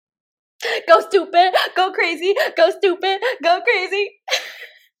Go stupid, go crazy, go stupid, go crazy.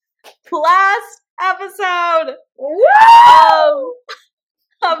 Last episode. Woo!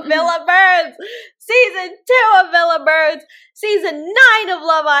 Of Villa Birds. Season 2 of Villa Birds. Season 9 of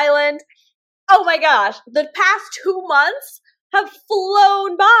Love Island. Oh my gosh. The past 2 months have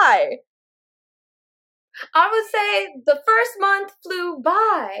flown by. I would say the first month flew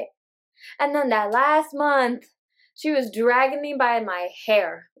by. And then that last month, she was dragging me by my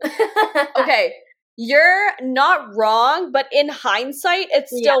hair. Okay, you're not wrong, but in hindsight, it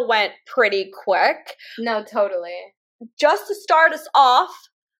still went pretty quick. No, totally. Just to start us off,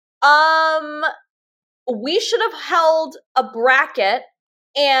 we should have held a bracket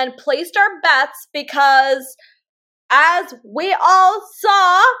and placed our bets because, as we all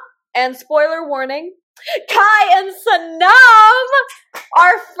saw, and spoiler warning, Kai and Sanam,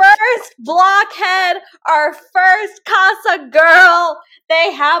 our first blockhead, our first Casa girl,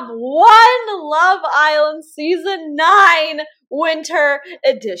 they have won Love Island Season 9 Winter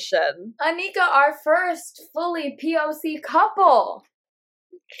Edition. Anika, our first fully POC couple.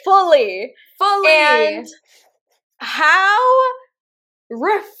 Fully. And how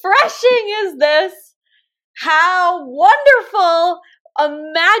refreshing is this? How wonderful, a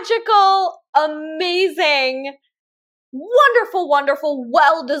magical, amazing, wonderful, wonderful,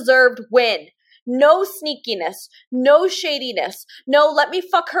 well-deserved win. No sneakiness, no shadiness, no let me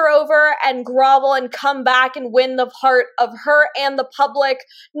fuck her over and grovel and come back and win the heart of her and the public.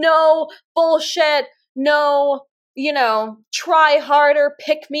 No bullshit, no, try harder,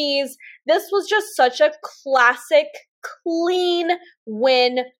 pick-me's. This was just such a classic, clean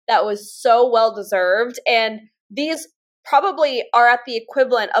win that was so well-deserved, and these probably are at the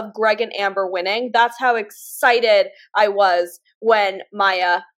equivalent of Greg and Amber winning. That's how excited I was when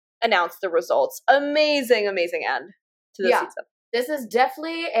Maya announced the results. Amazing, amazing end to the season. This is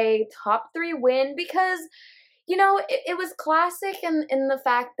definitely a top 3 win because, it was classic in the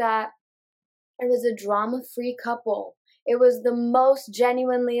fact that it was a drama-free couple. It was the most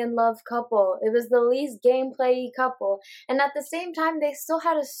genuinely in love couple. It was the least gameplay couple. And at the same time, they still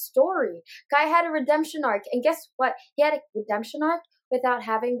had a story. Kai had a redemption arc. And guess what? He had a redemption arc without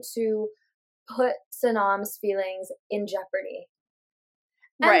having to put Sanam's feelings in jeopardy.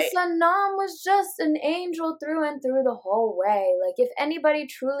 And Sanam was just an angel through and through the whole way. Like, if anybody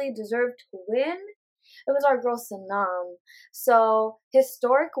truly deserved to win, it was our girl Sanam. So,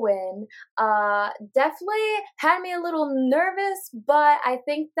 historic win. Definitely had me a little nervous, but I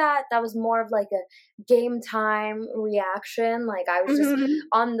think that was more of like a game time reaction. Like, I was just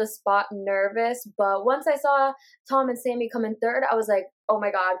on the spot nervous. But once I saw Tom and Sammy come in third, I was like, oh my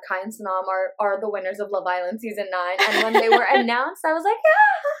god, Kai and Sanam are the winners of Love Island Season 9. And when they were announced, I was like,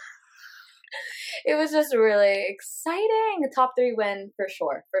 yeah! It was just really exciting. A top 3 win for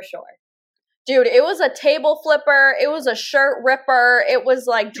sure. Dude, it was a table flipper. It was a shirt ripper. It was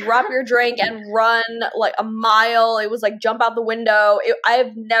like drop your drink and run like a mile. It was like jump out the window.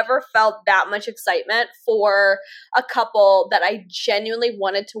 I've never felt that much excitement for a couple that I genuinely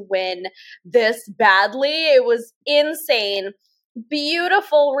wanted to win this badly. It was insane.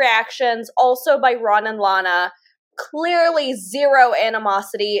 Beautiful reactions also by Ron and Lana. Clearly zero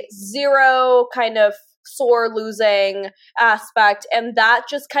animosity, zero kind of sore losing aspect, and that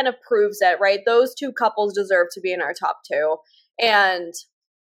just kind of proves it, right? Those 2 couples deserve to be in our top 2, and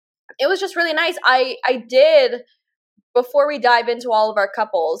it was just really nice. I did, before we dive into all of our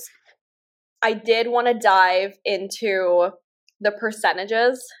couples, I did want to dive into the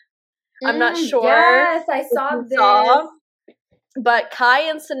percentages. I'm not sure. Yes, I saw this. But Kai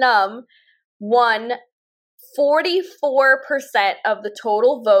and Sanam won 44% of the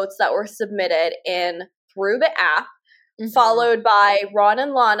total votes that were submitted through the app, followed by Ron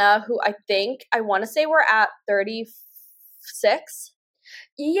and Lana, who I want to say we're at 36.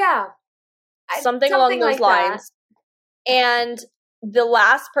 Yeah. Something along those lines. That. And the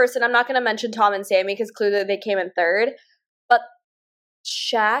last person, I'm not going to mention Tom and Sammy because clearly they came in third, but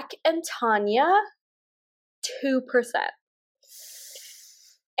Shaq and Tanya, 2%.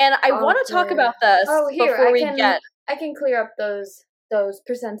 And I want to talk about this before we get... I can clear up those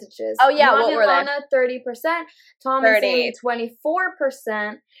percentages. Oh, yeah, Ron what were and Lana, 30%. Tom 30. And Sammy,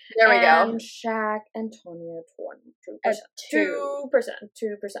 24%. There we go. And Shaq and Tonya, 22%.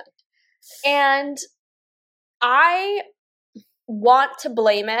 2%. And I want to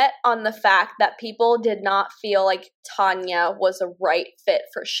blame it on the fact that people did not feel like Tanya was a right fit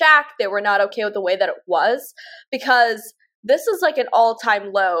for Shaq. They were not okay with the way that it was, because this is like an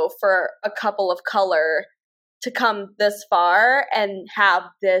all-time low for a couple of color to come this far and have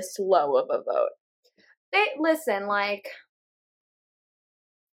this low of a vote. Listen, like,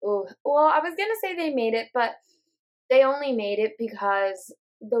 Ooh, well, I was gonna say they made it, but they only made it because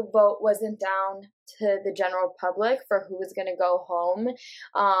the vote wasn't down to the general public for who was gonna go home.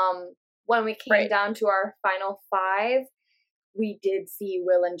 When we came Right. down to our final 5, we did see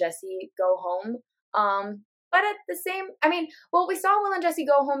Will and Jesse go home. But at the same, we saw Will and Jesse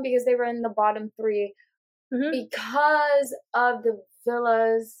go home because they were in the bottom 3 because of the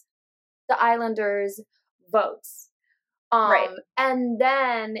Islanders' votes. Right. And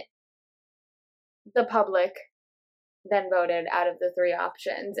then the public then voted out of the 3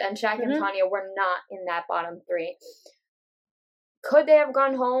 options, and Shaq and Tanya were not in that bottom 3. Could they have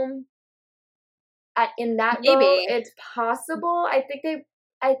gone home in that vote? Maybe. It's possible. I think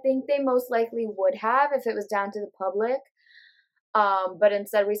they most likely would have if it was down to the public. But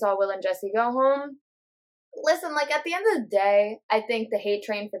instead we saw Will and Jesse go home. Listen, like, at the end of the day, I think the hate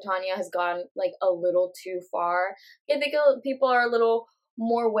train for Tanya has gone, like, a little too far. I think people are a little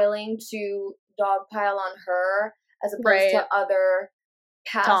more willing to dogpile on her as opposed to other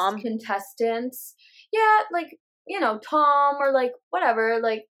past contestants. Yeah, like, Tom or, like, whatever.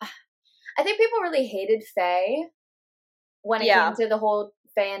 Like, I think people really hated Faye when it came to the whole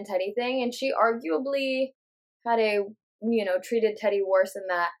Faye and Teddy thing, and she arguably had treated Teddy worse in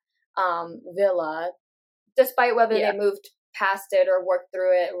that villa, despite whether they moved past it or worked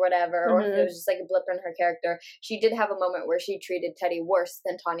through it or whatever, or if it was just like a blip in her character. She did have a moment where she treated Teddy worse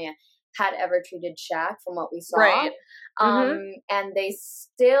than Tanya had ever treated Shaq, from what we saw. Right. And they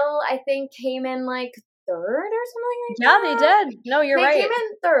still, I think, came in like 3rd or something like that. Yeah, they did. No, you're right. They came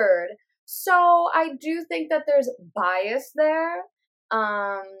in 3rd. So I do think that there's bias there,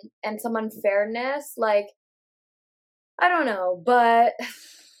 and some unfairness. Like, I don't know, but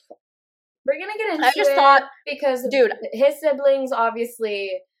we're gonna get into it because his siblings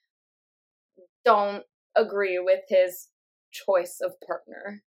obviously don't agree with his choice of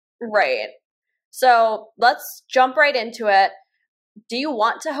partner. Right. So let's jump right into it. Do you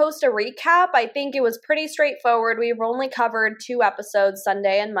want to host a recap? I think it was pretty straightforward. We've only covered 2 episodes,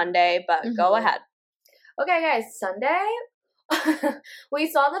 Sunday and Monday, but go ahead. Okay, guys, Sunday, we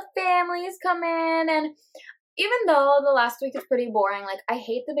saw the families come in, and even though the last week is pretty boring, like, I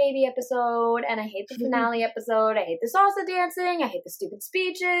hate the baby episode, and I hate the finale episode, I hate the salsa dancing, I hate the stupid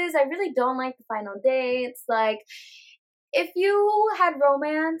speeches, I really don't like the final dates. Like, if you had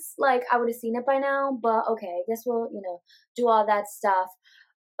romance, like, I would have seen it by now, but okay, I guess we'll, do all that stuff.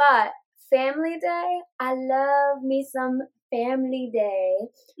 But Family Day, I love me some Family Day.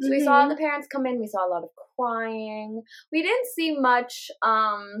 So we saw the parents come in, we saw a lot of crying. We didn't see much,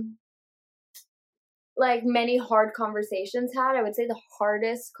 like, many hard conversations had. I would say the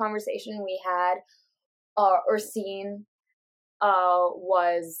hardest conversation we had or seen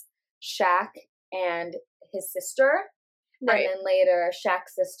was Shaq and his sister. Right. And then later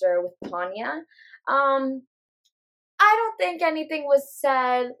Shaq's sister with Tanya. I don't think anything was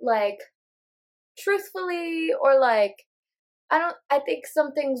said, like, truthfully, or like, I think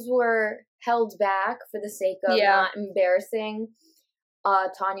some things were held back for the sake of not embarrassing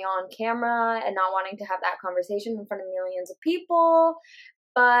Tanya on camera and not wanting to have that conversation in front of millions of people.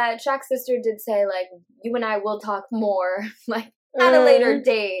 But Shaq's sister did say, like, you and I will talk more, like, at a later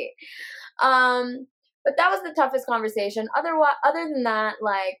date. But that was the toughest conversation. Other than that,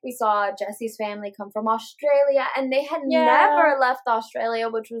 like, we saw Jesse's family come from Australia, and they had never left Australia,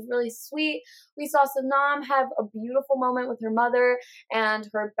 which was really sweet. We saw Sanam have a beautiful moment with her mother and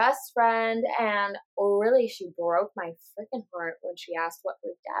her best friend, and really, she broke my freaking heart when she asked what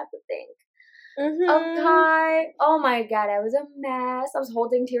her dad would think of Kai. Oh my god, I was a mess. I was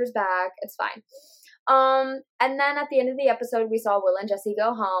holding tears back. It's fine. And then at the end of the episode, we saw Will and Jesse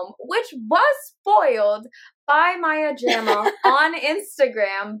go home, which was spoiled by Maya Jama on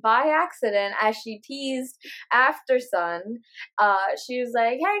Instagram by accident as she teased After Sun. She was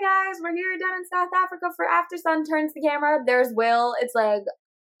like, hey guys, we're here down in South Africa for After Sun. Turns the camera. There's Will. It's like,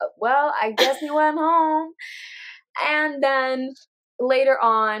 well, I guess he went home. And then later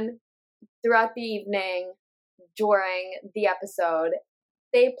on, throughout the evening, during the episode,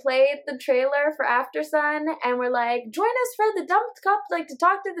 they played the trailer for After Sun and were like, join us for the dumped couple, like, to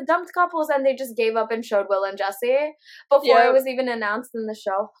talk to the dumped couples, and they just gave up and showed Will and Jesse before it was even announced in the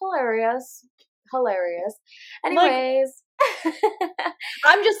show. Hilarious. Anyways. Like,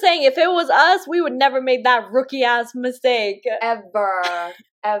 I'm just saying, if it was us, we would never make that rookie-ass mistake. Ever.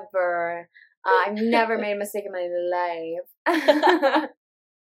 I've never made a mistake in my life.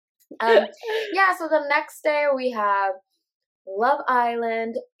 So the next day we have Love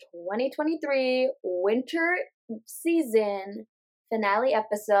Island 2023 winter season finale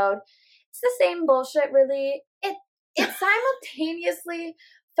episode. It's the same bullshit, really. It simultaneously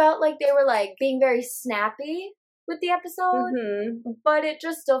felt like they were like being very snappy with the episode, but it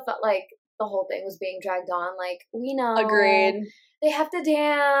just still felt like the whole thing was being dragged on. Like, we know. Agreed. They have to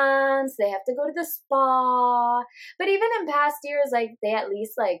dance. They have to go to the spa. But even in past years, like, they at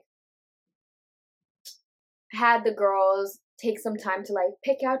least, like, had the girls take some time to, like,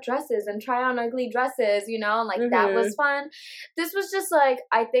 pick out dresses and try on ugly dresses, you know? And, like, that was fun. This was just, like,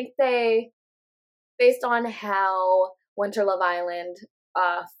 I think they, based on how Winter Love Island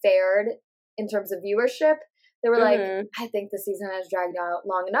fared in terms of viewership, they were like, I think the season has dragged out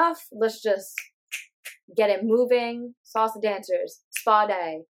long enough. Let's just get it moving. Salsa dancers, spa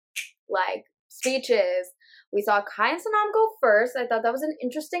day, like, speeches. We saw Kai and Sanam go first. I thought that was an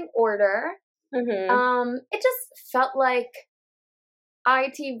interesting order. It just felt like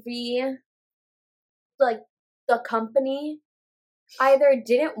ITV, like, the company, either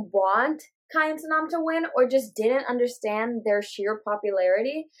didn't want Kai and Sanam to win or just didn't understand their sheer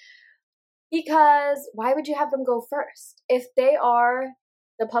popularity. Because why would you have them go first? If they are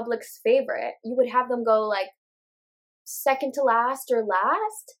the public's favorite, you would have them go, like, second to last or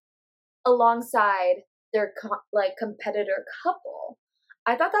last alongside their competitor couple.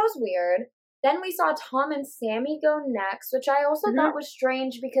 I thought that was weird. Then we saw Tom and Sammy go next, which I also thought was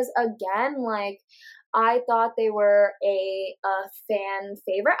strange because, again, like, I thought they were a fan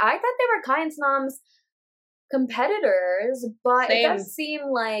favorite. I thought they were Kai and Sanam's competitors, but it does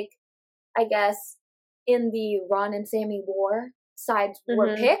seem like, I guess, in the Ron and Sammy war, sides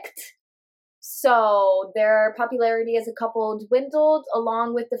were picked. So their popularity as a couple dwindled,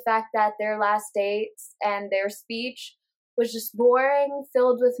 along with the fact that their last dates and their speech was just boring,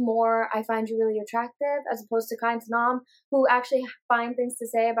 filled with more, I find you really attractive, as opposed to Kai and Sanam, who actually find things to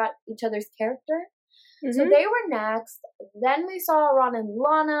say about each other's character. So they were next. Then we saw Ron and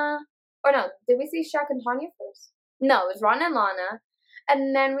Lana. Or no, did we see Shaq and Tanya first? No, it was Ron and Lana.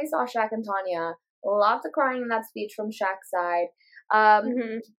 And then we saw Shaq and Tanya. Lots of crying in that speech from Shaq's side.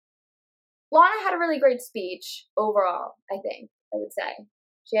 Lana had a really great speech overall, I think, I would say.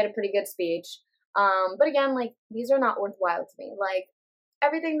 She had a pretty good speech. But again, like, these are not worthwhile to me. Like,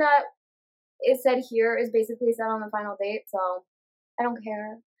 everything that is said here is basically said on the final date, so I don't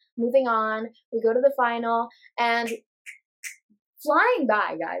care. Moving on, we go to the final, and flying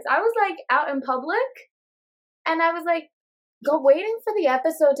by, guys. I was, like, out in public, and I was, like, waiting for the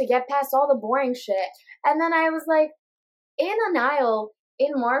episode to get past all the boring shit, and then I was, like, in an aisle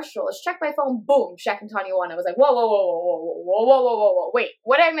in Marshall's, check my phone, boom, Shaq and Tanya won. I was like, whoa, wait,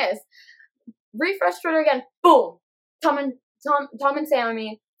 what did I miss? Refresh Twitter again, boom, Tom and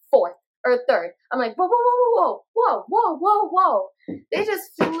Sammy, fourth or third. I'm like, whoa. They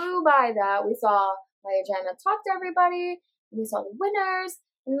just flew by that. We saw Maya Jana talk to everybody. We saw the winners.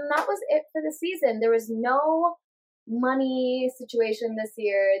 And that was it for the season. There was no money situation this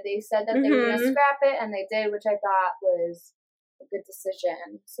year. They said that they were going to scrap it, and they did, which I thought was a good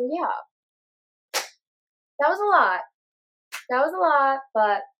decision. So, yeah. That was a lot,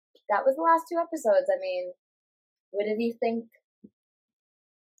 but that was the last 2 episodes. I mean, what did you think?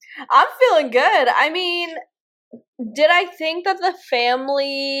 I'm feeling good. I mean, did I think that the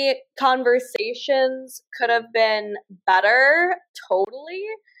family conversations could have been better? Totally.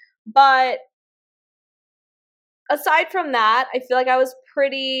 But aside from that, I feel like I was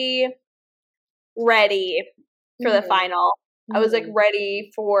pretty ready for the final. I was, like,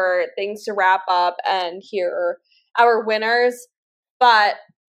 ready for things to wrap up and hear our winners. But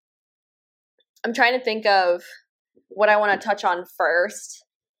I'm trying to think of what I want to touch on first,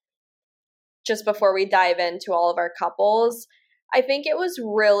 just before we dive into all of our couples. I think it was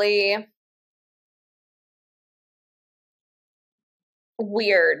really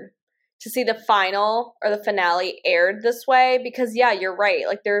weird to see the final or the finale aired this way, because, yeah, you're right.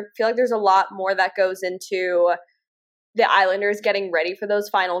 Like, I feel like there's a lot more that goes into the Islanders getting ready for those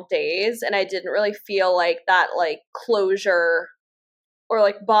final days, and I didn't really feel like that, like, closure or,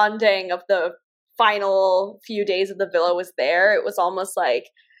 like, bonding of the final few days of the villa was there. It was almost like,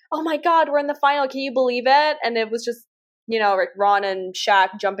 oh my God, we're in the final. Can you believe it? And it was just, you know, like Ron and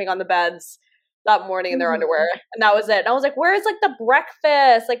Shaq jumping on the beds that morning in their underwear. And that was it. And I was like, where's, like, the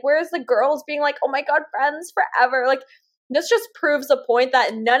breakfast? Like, where's the girls being like, oh my God, friends forever? Like, this just proves the point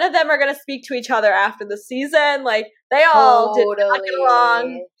that none of them are going to speak to each other after the season. Like, they all did not get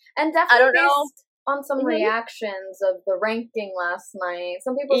along. And definitely based on some reactions of the ranking last night,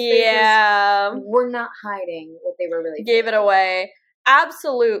 some people's faces were not hiding what they were really gave it away.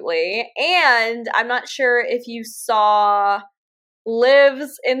 Absolutely. And I'm not sure if you saw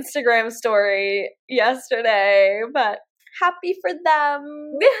Liv's Instagram story yesterday, but happy for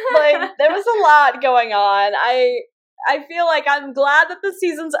them. Like, there was a lot going on. I feel like I'm glad that the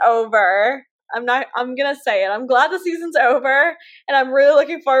season's over. I'm gonna say it. I'm glad the season's over, and I'm really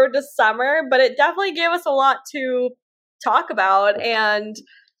looking forward to summer, but it definitely gave us a lot to talk about and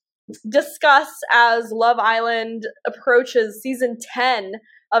discuss as Love Island approaches season 10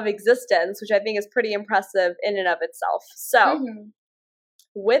 of existence, which I think is pretty impressive in and of itself. So,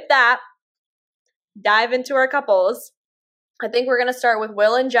 with that, dive into our couples. I think we're going to start with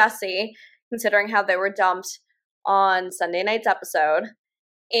Will and Jesse, considering how they were dumped on Sunday night's episode.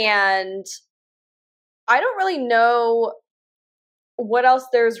 And I don't really know what else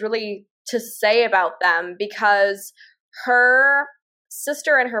there's really to say about them, because her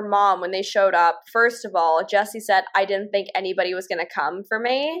sister and her mom, when they showed up, first of all, Jesse said, I didn't think anybody was going to come for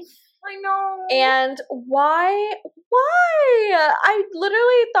me. I know. And why? I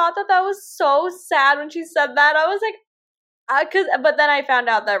literally thought that was so sad when she said that. I was like, but then I found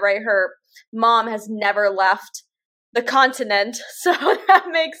out that, right, her mom has never left the continent, so that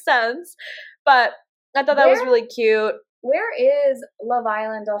makes sense. But I thought that was really cute. Where is Love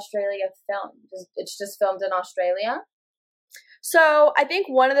Island Australia filmed? It's just filmed in Australia? So I think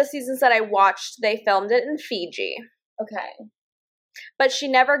one of the seasons that I watched, they filmed it in Fiji. Okay. But she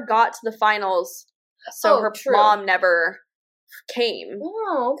never got to the finals, so her mom never came.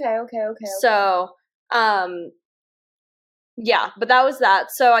 Oh, okay. So, yeah, but that was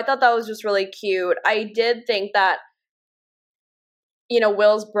that. So I thought that was just really cute. I did think that,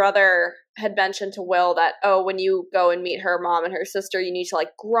 Will's brother had mentioned to Will that, when you go and meet her mom and her sister, you need to,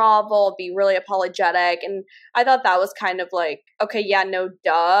 like, grovel, be really apologetic. And I thought that was kind of like, okay, yeah, no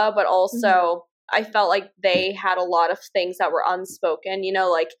duh, but also I felt like they had a lot of things that were unspoken,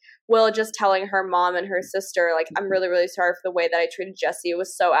 like Will just telling her mom and her sister, like, I'm really, really sorry for the way that I treated Jesse. It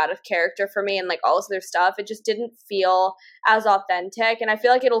was so out of character for me, and, like, all this other stuff. It just didn't feel as authentic, and I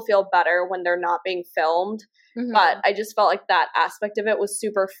feel like it'll feel better when they're not being filmed. But I just felt like that aspect of it was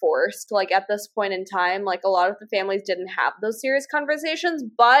super forced. Like, at this point in time, like, a lot of the families didn't have those serious conversations,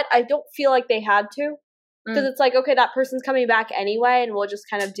 but I don't feel like they had to. Because it's like, okay, that person's coming back anyway, and we'll just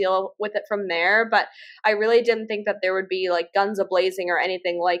kind of deal with it from there. But I really didn't think that there would be, like, guns a-blazing or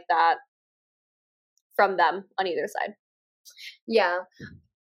anything like that from them on either side. Yeah.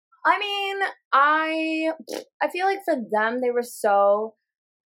 I mean, I feel like for them, they were so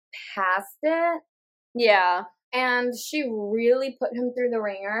past it. Yeah. And she really put him through the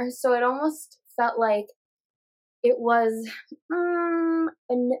ringer, so it almost felt like it was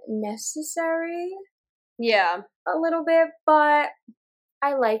unnecessary. Yeah. A little bit, but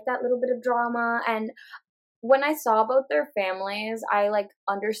I like that little bit of drama. And when I saw both their families, I, like,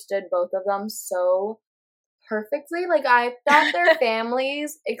 understood both of them so perfectly. Like, I thought their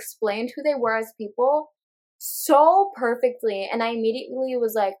families explained who they were as people so perfectly, and I immediately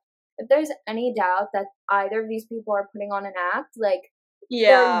was like, if there's any doubt that either of these people are putting on an act, like,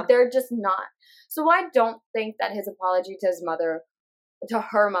 they're just not. So I don't think that his apology to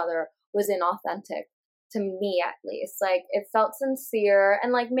her mother, was inauthentic. To me, at least. Like, it felt sincere,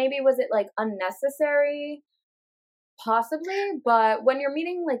 and, like, maybe was it, like, unnecessary? Possibly, but when you're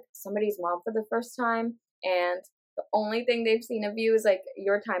meeting, like, somebody's mom for the first time, and the only thing they've seen of you is, like,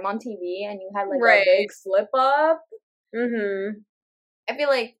 your time on TV, and you had, like, a big slip up, I feel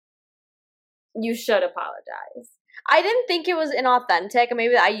like you should apologize. I didn't think it was inauthentic.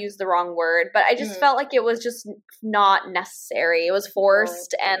 Maybe I used the wrong word, but I just felt like it was just not necessary. It was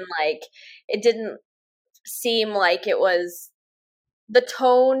forced, and, like, it didn't seem like it was the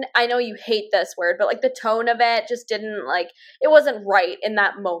tone. I know you hate this word, but, like, the tone of it just didn't, like, it wasn't right in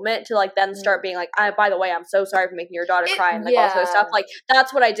that moment to, like, then start being like, by the way, I'm so sorry for making your daughter cry, and, like, all sort of stuff. Like,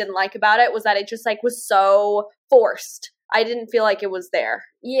 that's what I didn't like about it, was that it just, like, was so forced. I didn't feel like it was there.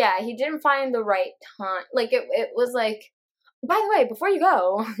 Yeah, he didn't find the right time. Like, it was like, by the way, before you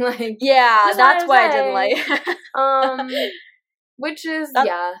go, like, yeah, that's why I didn't like. Which is,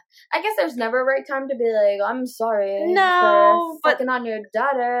 yeah. I guess there's never a right time to be like, I'm sorry for fucking on your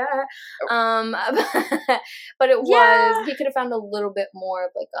daughter. But it was, he could have found a little bit more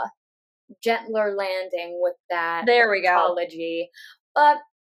of, like, a gentler landing with that apology. But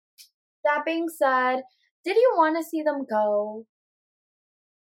that being said, did you want to see them go?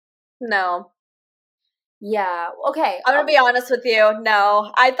 No. Yeah. Okay. I'm going to be honest with you.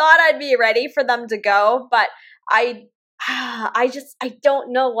 No. I thought I'd be ready for them to go, but I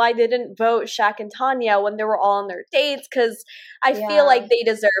don't know why they didn't vote Shaq and Tanya when they were all on their dates, because I feel like they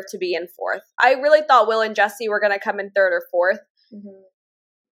deserve to be in fourth. I really thought Will and Jesse were going to come in third or fourth.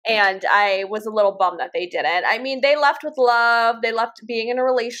 And I was a little bummed that they didn't. I mean, they left with love, they left being in a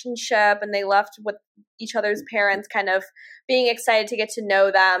relationship, and they left with each other's parents kind of being excited to get to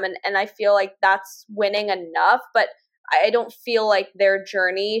know them. And I feel like that's winning enough. But I don't feel like their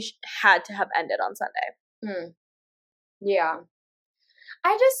journey had to have ended on Sunday. Yeah.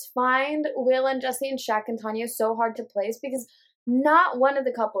 I just find Will and Jesse and Shaq and Tanya so hard to place because not one of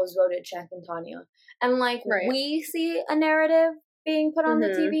the couples voted Shaq and Tanya. And like Right. we see a narrative being put on the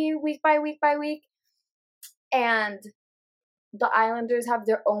Mhm. TV week by week by week, and the Islanders have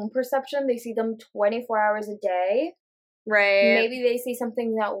their own perception. They see them 24 hours a day. Right. Maybe they see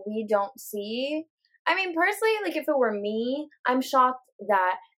something that we don't see. I mean, personally, like if it were me, I'm shocked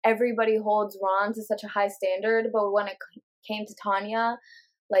that everybody holds Ron to such a high standard, but when it came to Tanya,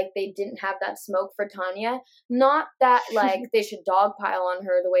 like they didn't have that smoke for Tanya. Not that like they should dogpile on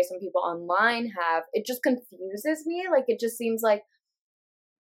her the way some people online have. It just confuses me. Like it just seems like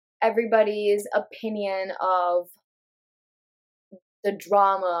everybody's opinion of the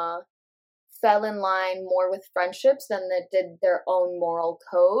drama fell in line more with friendships than it did their own moral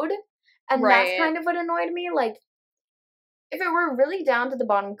code. And that's kind of what annoyed me. Like, if it were really down to the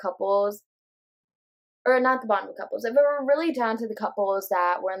bottom couples, or not the bottom couples, if it were really down to the couples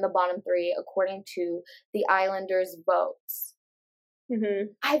that were in the bottom three according to the Islanders' votes,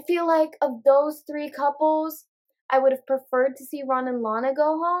 I feel like of those three couples, I would have preferred to see Ron and Lana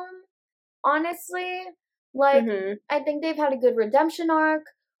go home. Honestly, like, I think they've had a good redemption arc.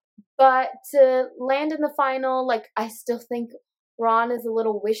 But to land in the final, like, I still think Ron is a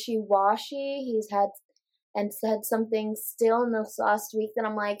little wishy-washy. He's had and said something still in this last week that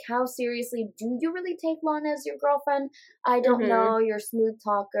I'm like, how seriously do you really take Lana as your girlfriend? I don't know. You're a smooth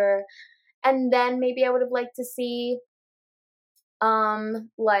talker. And then maybe I would have liked to see,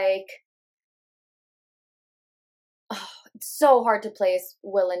 like, it's so hard to place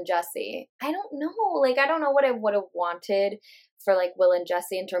Will and Jesse. I don't know. Like, I don't know what I would have wanted for, like, Will and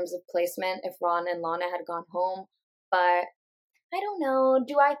Jesse in terms of placement if Ron and Lana had gone home. But I don't know.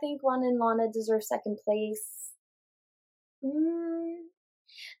 Do I think Ron and Lana deserve second place?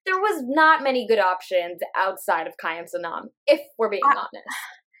 There was not many good options outside of Kai and Sanam, if we're being honest.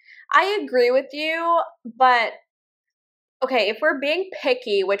 I agree with you, but okay, if we're being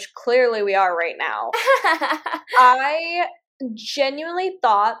picky, which clearly we are right now, I genuinely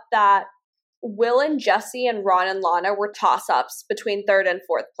thought that Will and Jesse and Ron and Lana were toss-ups between third and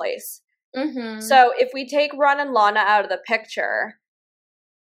fourth place. So if we take Ron and Lana out of the picture,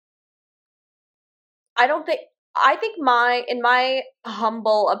 I think in my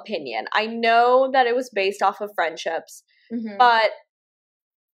humble opinion, I know that it was based off of friendships, but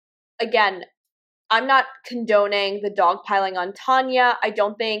again, I'm not condoning the dogpiling on Tanya. I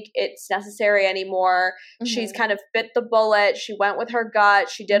don't think it's necessary anymore. She's kind of bit the bullet. She went with her gut.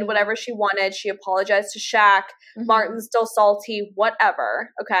 She did whatever she wanted. She apologized to Shaq. Martin's still salty,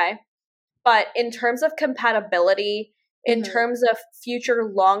 whatever, okay? But in terms of compatibility, in terms of future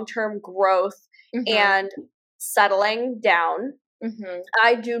long-term growth and settling down,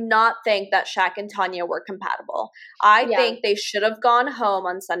 I do not think that Shaq and Tanya were compatible. I think they should have gone home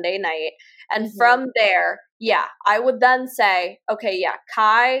on Sunday night. And from there, I would then say, okay,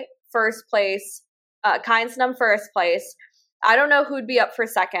 Kai first place, Kai and Snum first place. I don't know who'd be up for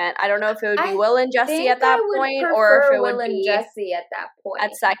second. I don't know if it would be Will and Jesse at that point, or if it would be Jesse at that point.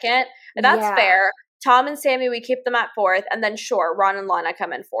 At second. That's fair. Tom and Sammy, we keep them at fourth, and then sure, Ron and Lana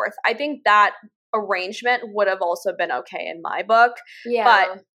come in fourth. I think that arrangement would have also been okay in my book.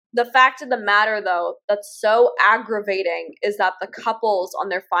 But the fact of the matter, though, that's so aggravating is that the couples on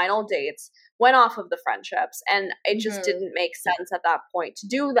their final dates went off of the friendships, and it just didn't make sense at that point to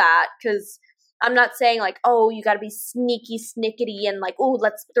do that, because I'm not saying like, oh, you got to be sneaky, snickety, and like, oh,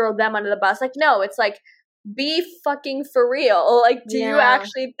 let's throw them under the bus. Like, no, it's like, be fucking for real. Like, do you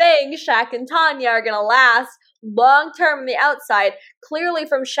actually think Shaq and Tanya are going to last long term on the outside? Clearly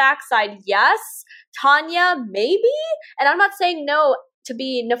from Shaq's side, yes. Tanya, maybe? And I'm not saying no to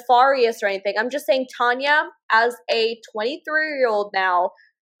be nefarious or anything. I'm just saying Tanya, as a 23-year-old now,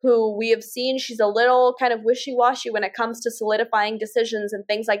 who we have seen she's a little kind of wishy-washy when it comes to solidifying decisions and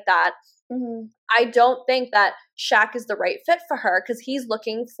things like that. I don't think that Shaq is the right fit for her, because he's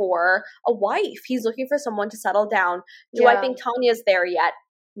looking for a wife. He's looking for someone to settle down. Do I think Tanya's there yet?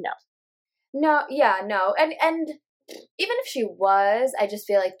 No. No, no. And even if she was, I just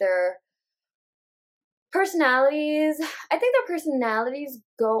feel like their personalities, I think their personalities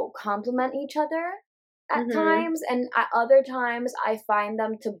complement each other at times, and at other times I find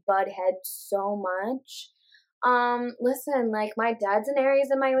them to butt heads so much. Listen, like, my dad's an Aries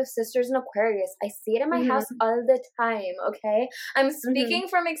and my sister's an Aquarius. I see it in my house all the time, okay? I'm speaking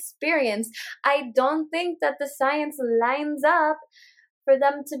from experience. I don't think that the science lines up for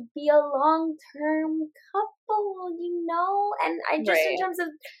them to be a long-term couple, you know? And I just, in terms of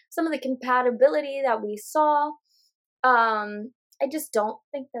some of the compatibility that we saw, I just don't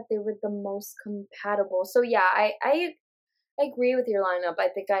think that they were the most compatible. So yeah, I agree with your lineup. I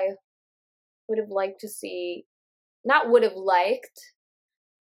think I would have liked to see, not would have liked,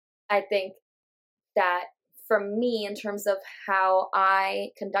 I think that for me, in terms of how I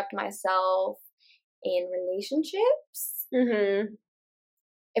conduct myself in relationships,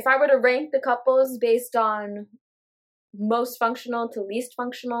 if I were to rank the couples based on most functional to least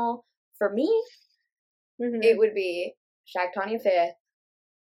functional, for me, it would be Shaq Tanya 5th,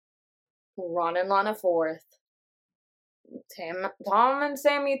 Ron and Lana 4th, Tom and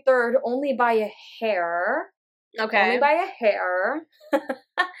Sammy 3rd, only by a hair. Okay. Only by a hair.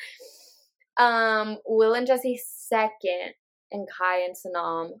 Will and Jesse 2nd, and Kai and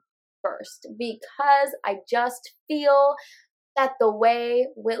Sanam 1st. Because I just feel that the way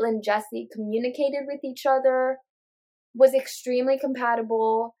Will and Jesse communicated with each other was extremely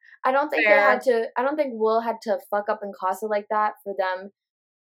compatible. I don't think Will had to fuck up and cost it like that for them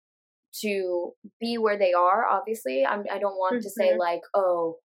to be where they are. Obviously, I don't want to say like,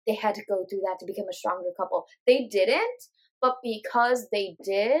 oh, they had to go through that to become a stronger couple. They didn't, but because they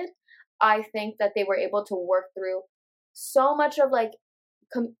did, I think that they were able to work through so much of like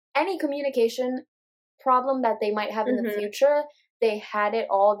any communication problem that they might have in the future. They had it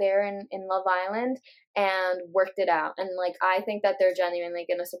all there in Love Island and worked it out. And like, I think that they're genuinely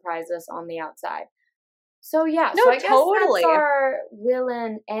going to surprise us on the outside. So yeah, no, so I guess totally. that's our Will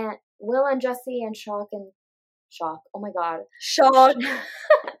and Jesse and Shock. Oh my god, Shock.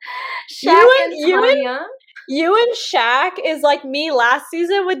 Shaq and Tanya. You and Shaq is like me last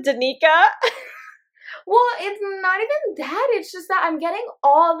season with Danica. Well, it's not even that. It's just that I'm getting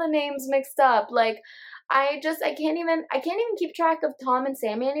all the names mixed up. Like, I can't even keep track of Tom and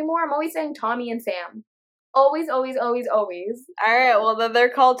Sammy anymore. I'm always saying Tommy and Sam. Always, always, always, always. All right, well then they're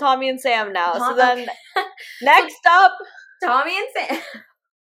called Tommy and Sam now. So then, next up, Tommy and Sam.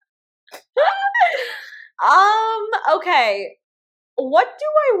 Okay. What do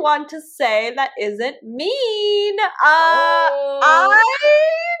I want to say that isn't mean? I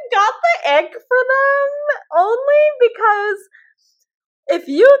got the ick for them only because if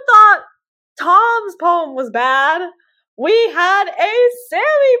you thought Tom's poem was bad, we had a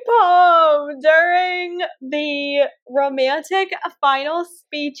Sammy poem during the romantic final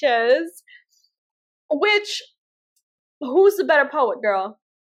speeches, which, who's the better poet, girl?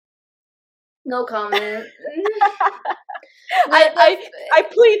 No comment. I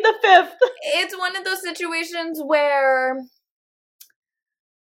plead the fifth. It's one of those situations where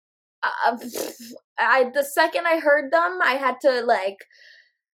the second I heard them, I had to like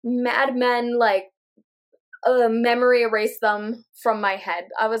Mad Men memory erase them from my head.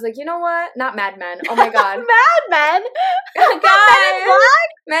 I was like, you know what? Not Mad Men. Oh my god. Mad Men? Guys.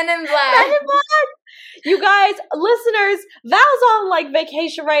 Men in Black. Men in Black. You guys, listeners, Val's on like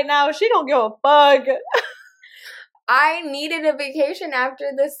vacation right now. She don't give a fuck. I needed a vacation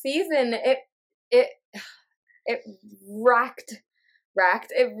after this season. It wrecked.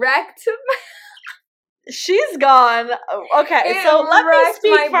 It wrecked. She's gone. Okay, so let me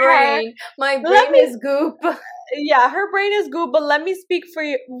speak for her. My brain is goop. Yeah, her brain is goop, but let me speak for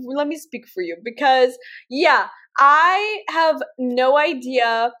you. Let me speak for you because, yeah, I have no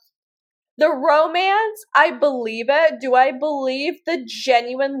idea. The romance, I believe it. Do I believe the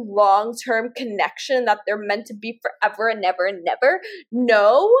genuine long-term connection that they're meant to be forever and never and never?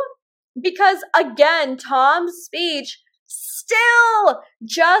 No. Because, again, Tom's speech still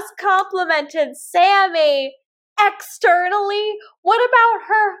just complimented Sammy externally. What about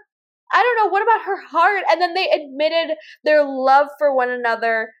her? I don't know. What about her heart? And then they admitted their love for one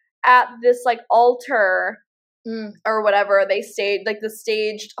another at this, like, altar or whatever. They stayed, like, the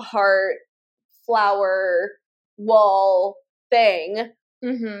staged heart flower wall thing,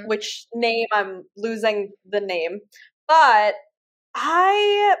 which name, I'm losing the name. But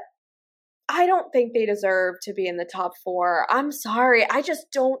I don't think they deserve to be in the top 4. I'm sorry. I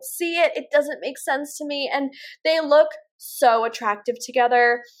just don't see it. It doesn't make sense to me. And they look so attractive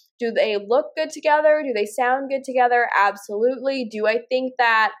together. Do they look good together? Do they sound good together? Absolutely. Do I think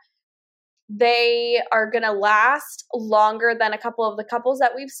that they are going to last longer than a couple of the couples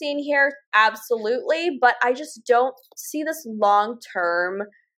that we've seen here? Absolutely. But I just don't see this long-term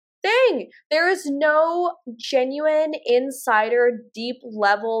thing. There is no genuine insider, deep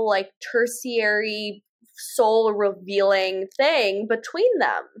level, like tertiary, soul revealing thing between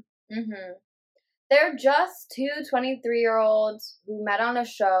them. They're just two 23-year-olds who met on a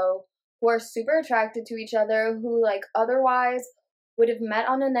show, who are super attracted to each other, who like otherwise would have met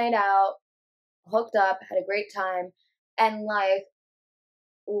on a night out, hooked up, had a great time, and like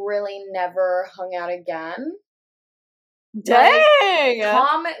really never hung out again. Dang!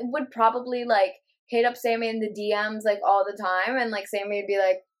 Tom would probably, like, hit up Sammy in the DMs, like, all the time, and, like, Sammy would be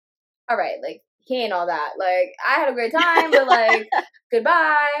like, all right, like, he ain't all that. Like, I had a great time, but, like,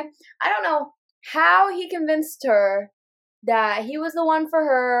 goodbye. I don't know how he convinced her that he was the one for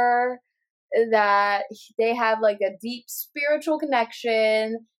her, that they have, like, a deep spiritual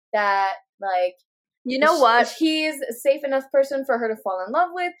connection, that, like, you know what? He's a safe enough person for her to fall in love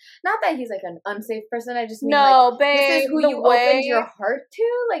with. Not that he's, like, an unsafe person. I just mean, no, like, babe, this is who you opened your heart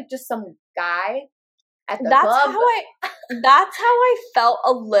to? Like, just some guy at the club? That's how I felt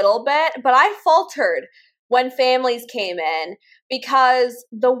a little bit, but I faltered when families came in because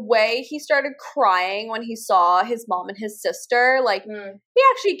the way he started crying when he saw his mom and his sister, like, he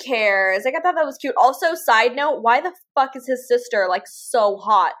actually cares. Like, I thought that was cute. Also, side note, why the fuck is his sister, like, so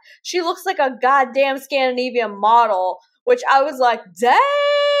hot? She looks like a goddamn Scandinavian model, which I was like,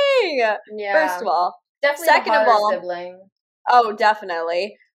 dang! Yeah. First of all. Definitely Second of all, sibling. Oh,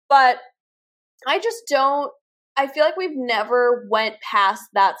 definitely. But I just don't, I feel like we've never went past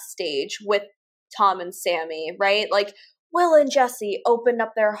that stage with Tom and Sammy, right? Like, Will and Jesse opened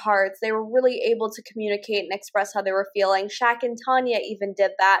up their hearts. They were really able to communicate and express how they were feeling. Shaq and Tanya even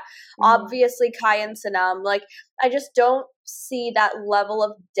did that. Obviously, Kai and Sanam. Like, I just don't see that level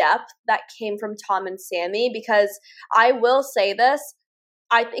of depth that came from Tom and Sammy, because I will say this,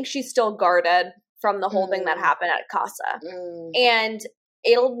 I think she's still guarded from the whole thing that happened at Casa. And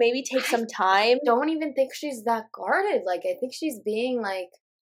it'll maybe take some time. I don't even think she's that guarded. Like, I think she's being, like,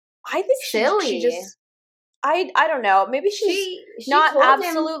 I think silly. She just, I don't know. Maybe she's she not told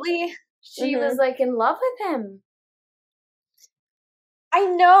absolutely. Him she was, like, in love with him. I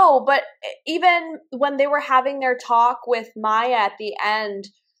know, but even when they were having their talk with Maya at the end,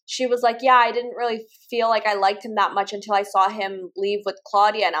 she was like, yeah, I didn't really feel like I liked him that much until I saw him leave with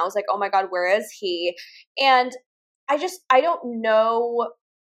Claudia. And I was like, oh my God, where is he? And I don't know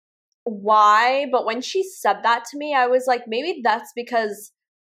why, but when she said that to me, I was like, maybe that's because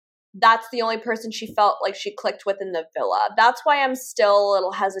that's the only person she felt like she clicked with in the villa. That's why I'm still a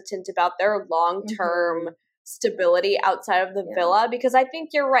little hesitant about their long-term stability outside of the villa, because I think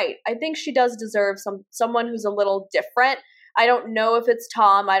you're right. I think she does deserve someone who's a little different. I don't know if it's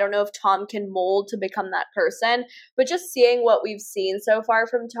Tom. I don't know if Tom can mold to become that person. But just seeing what we've seen so far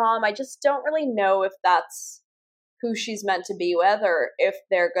from Tom, I just don't really know if that's who she's meant to be with or if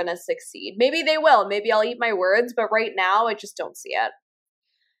they're going to succeed. Maybe they will. Maybe I'll eat my words. But right now, I just don't see it.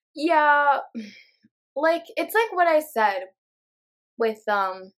 Yeah. Like, it's like what I said with,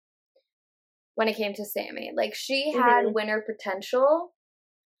 when it came to Sammy. Like, she had winner potential.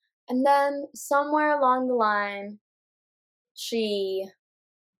 And then somewhere along the line, she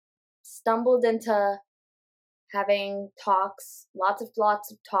stumbled into having talks, lots of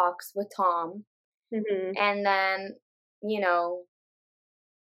talks with Tom. And then, you know,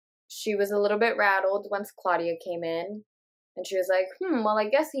 she was a little bit rattled once Claudia came in. And she was like, well, I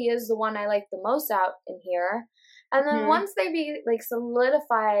guess he is the one I like the most out in here. And then once they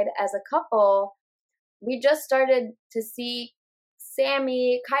solidified as a couple, we just started to see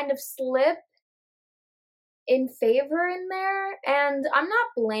Sammy kind of slip in favor in there. And I'm not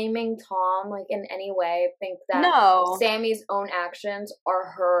blaming Tom, like, in any way. I think that Sammy's own actions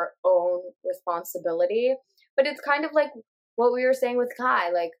are her own responsibility. But it's kind of like what we were saying with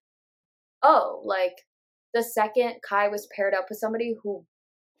Kai. Like, the second Kai was paired up with somebody who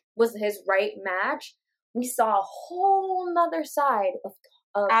was his right match, we saw a whole nother side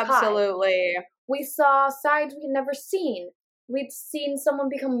of Absolutely. Kai. We saw sides we had never seen. We'd seen someone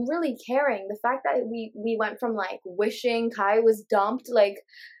become really caring. The fact that we went from, like, wishing Kai was dumped, like,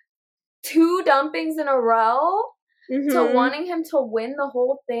 2 dumpings in a row, to wanting him to win the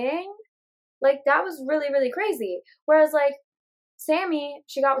whole thing, like, that was really, really crazy. Whereas, like, Sammy,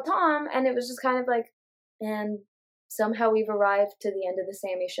 she got with Tom, and it was just kind of like, and somehow we've arrived to the end of the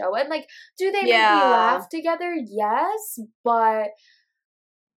Sammy show. And, like, do they make me laugh together? Yes, but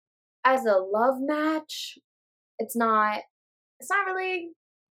as a love match, it's not really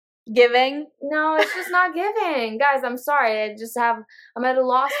giving. No, it's just not giving. Guys, I'm sorry. I'm at a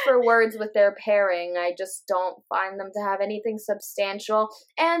loss for words with their pairing. I just don't find them to have anything substantial.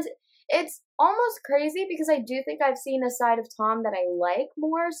 And it's almost crazy because I do think I've seen a side of Tom that I like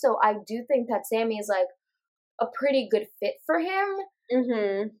more. So I do think that Sammy is, like, a pretty good fit for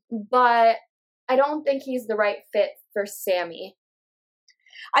him. But I don't think he's the right fit for Sammy.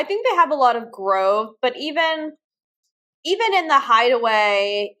 I think they have a lot of growth, but even in the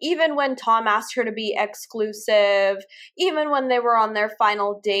hideaway, even when Tom asked her to be exclusive, even when they were on their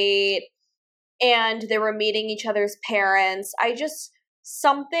final date and they were meeting each other's parents,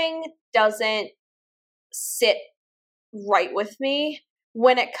 something doesn't sit right with me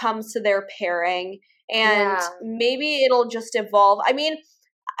when it comes to their pairing. And maybe it'll just evolve. I mean,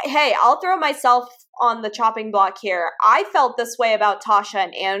 hey, I'll throw myself on the chopping block here. I felt this way about Tasha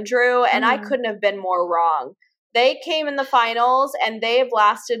and Andrew, and I couldn't have been more wrong. They came in the finals, and they have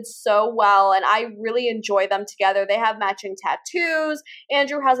lasted so well, and I really enjoy them together. They have matching tattoos.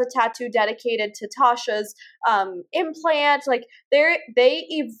 Andrew has a tattoo dedicated to Tasha's implant. Like, they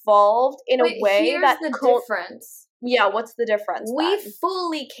evolved in a way that here's the difference. Yeah, what's the difference? We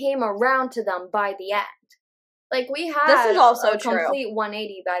fully came around to them by the end. Like, we had this is also complete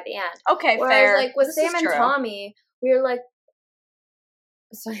 180 by the end. Okay, whereas, fair. Like, with Sam and Tommy, we were like,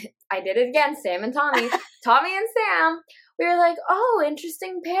 so I did it again, Sam and Tommy. Tommy and Sam, we were like, oh,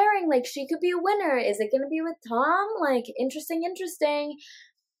 interesting pairing. Like, she could be a winner. Is it going to be with Tom? Like, interesting.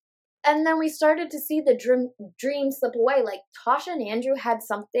 And then we started to see the dream slip away. Like, Tasha and Andrew had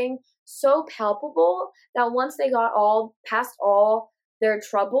something so palpable that once they got past all their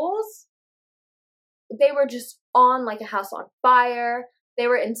troubles, they were just on like a house on fire. They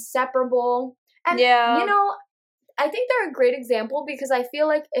were inseparable. And, you know, I think they're a great example because I feel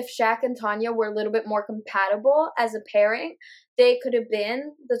like if Shaq and Tanya were a little bit more compatible as a pairing, they could have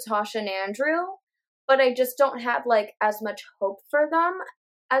been the Tasha and Andrew. But I just don't have like as much hope for them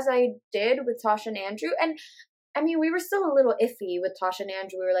as I did with Tasha and Andrew. And I mean, we were still a little iffy with Tasha and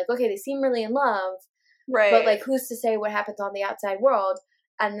Andrew. We were like, okay, they seem really in love. Right. But like, who's to say what happens on the outside world?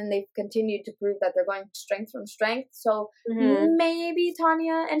 And then they've continued to prove that they're going strength from strength. So maybe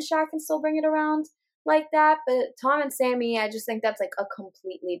Tanya and Shaq can still bring it around like that. But Tom and Sammy, I just think that's like a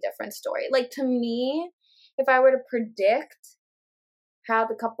completely different story. Like, to me, if I were to predict how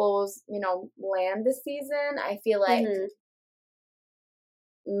the couples, you know, land this season, I feel like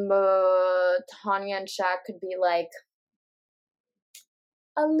Tanya and Shaq could be like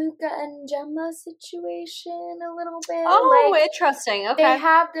a Luca and Gemma situation a little bit. Oh, like, interesting. Okay. They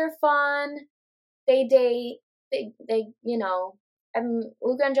have their fun. They date. They you know,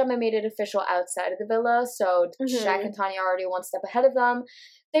 Luca and Gemma made it official outside of the villa, so Shaq and Tanya are already one step ahead of them.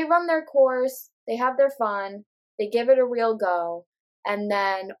 They run their course. They have their fun. They give it a real go. And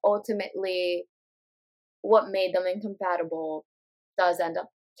then ultimately, what made them incompatible does end up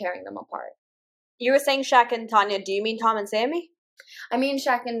tearing them apart. You were saying Shaq and Tanya. Do you mean Tom and Sammy? I mean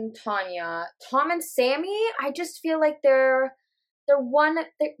Shaq and Tanya. Tom and Sammy, I just feel like they're one.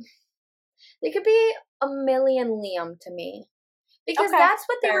 They could be a Millie and Liam to me. Because that's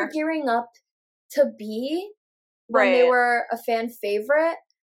what they were gearing up to be when they were a fan favorite.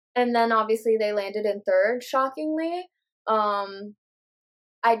 And then obviously they landed in third, shockingly.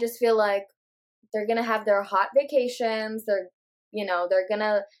 I just feel like they're going to have their hot vacations. They're going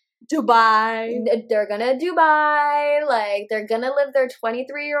to Dubai. They're going to Dubai. Like, they're going to live their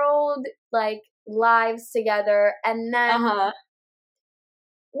 23-year-old, like, lives together. And then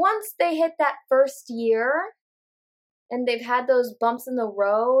once they hit that first year and they've had those bumps in the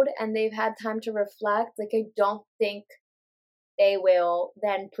road and they've had time to reflect, like, I don't think they will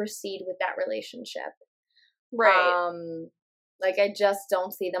then proceed with that relationship. Right. Like, I just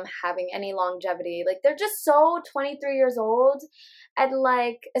don't see them having any longevity. Like, they're just so 23 years old. And,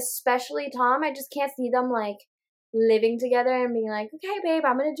 like, especially Tom, I just can't see them, like, living together and being like, okay, babe,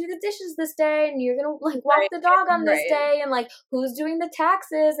 I'm going to do the dishes this day. And you're going to, like, walk the dog on this day. And, like, who's doing the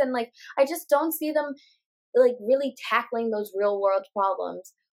taxes? And, like, I just don't see them, like, really tackling those real world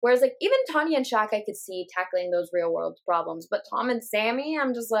problems. Whereas, like, even Tanya and Shaq, I could see tackling those real world problems. But Tom and Sammy,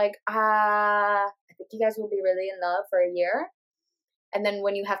 I'm just like, I think you guys will be really in love for a year. And then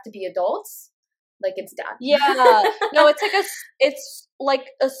when you have to be adults, like, it's done. Yeah. No, it's like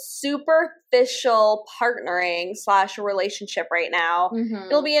a superficial partnering / relationship right now.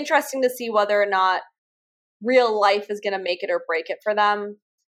 It'll be interesting to see whether or not real life is going to make it or break it for them.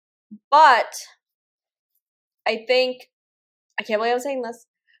 But I can't believe I'm saying this,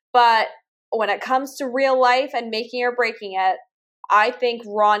 but when it comes to real life and making or breaking it, I think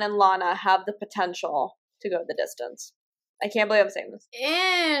Ron and Lana have the potential to go the distance. I can't believe I'm saying this.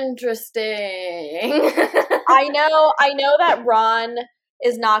 Interesting. I know that Ron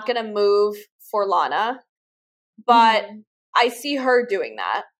is not going to move for Lana, but I see her doing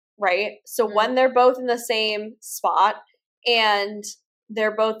that, right? So when they're both in the same spot and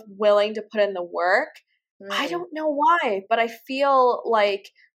they're both willing to put in the work, I don't know why, but I feel like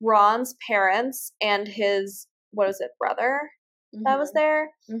Ron's parents and his, brother that was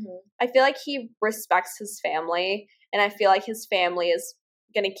there? I feel like he respects his family. And I feel like his family is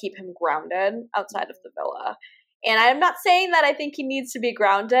going to keep him grounded outside of the villa. And I'm not saying that I think he needs to be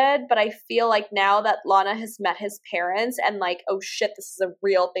grounded, but I feel like now that Lana has met his parents and like, oh shit, this is a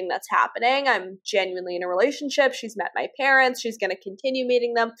real thing that's happening. I'm genuinely in a relationship. She's met my parents. She's going to continue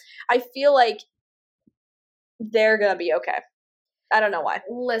meeting them. I feel like they're going to be okay. I don't know why.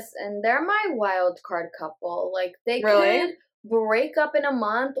 Listen, they're my wild card couple. Like, they Really? could break up in a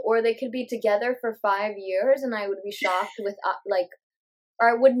month, or they could be together for 5 years, and I would be shocked with, or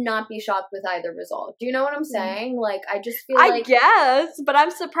I would not be shocked with either result. Do you know what I'm saying? Like, I just feel like... I guess, but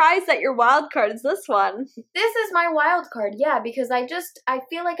I'm surprised that your wild card is this one. This is my wild card, yeah, because I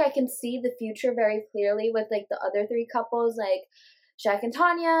feel like I can see the future very clearly with, like, the other three couples, like, Shaq and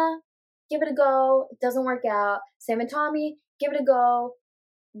Tanya, give it a go, it doesn't work out. Sam and Tommy, give it a go,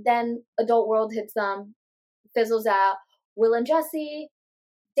 then adult world hits them, fizzles out. Will and Jesse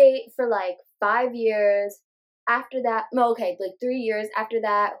date for, like, 5 years. After that, okay, like 3 years. After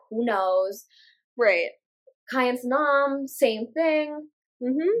that, who knows? Right. Kai and Sanam, same thing.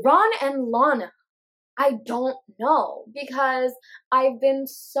 Mm-hmm. Ron and Lana, I don't know, because I've been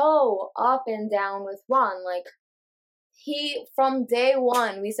so up and down with Ron. Like, from day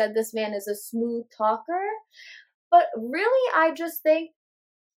one, we said this man is a smooth talker, but really, I just think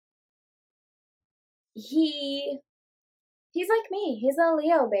he's like me. He's a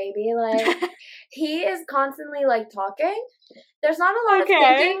Leo, baby. Like, he is constantly, like, talking. There's not a lot of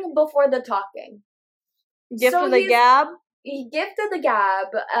thinking before the talking. Gift of the gab? Gift of the gab.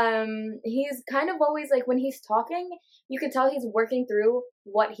 He's kind of always, like, when he's talking, you can tell he's working through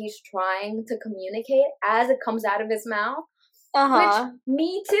what he's trying to communicate as it comes out of his mouth. Uh-huh. Which,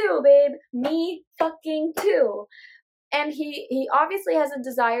 me too, babe. Me fucking too. And he obviously has a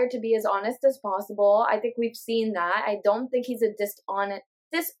desire to be as honest as possible. I think we've seen that. I don't think he's a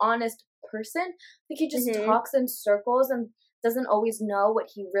dishonest person. I think he just talks in circles and doesn't always know what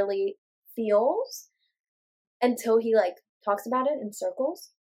he really feels until he, like, talks about it in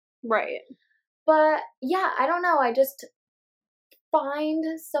circles. Right. But, yeah, I don't know. I just find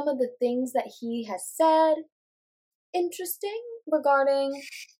some of the things that he has said interesting regarding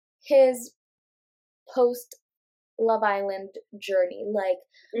his post Love Island journey. Like,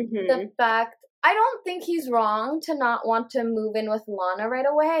 the fact, I don't think he's wrong to not want to move in with Lana right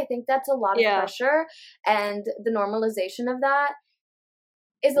away. I think that's a lot of pressure, and the normalization of that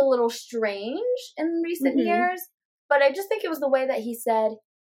is a little strange in recent years. But I just think it was the way that he said,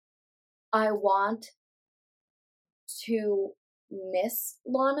 I want to miss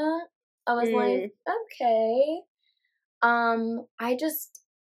Lana. I was like, okay.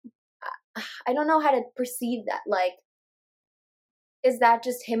 I don't know how to perceive that. Like, is that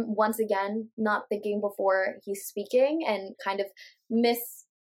just him once again not thinking before he's speaking and kind of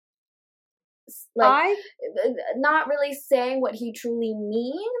not really saying what he truly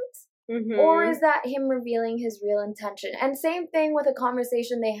means? Or is that him revealing his real intention? And same thing with a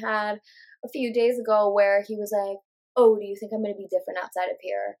conversation they had a few days ago where he was like, oh, do you think I'm going to be different outside of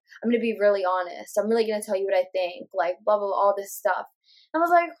here? I'm going to be really honest. I'm really going to tell you what I think. Like, blah, blah, blah, all this stuff. And I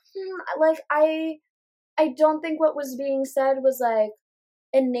was like, I don't think what was being said was, like,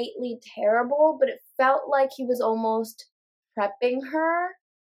 innately terrible, but it felt like he was almost prepping her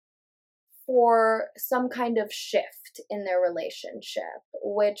for some kind of shift in their relationship,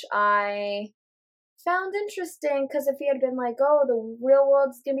 which I found interesting, because if he had been like, oh, the real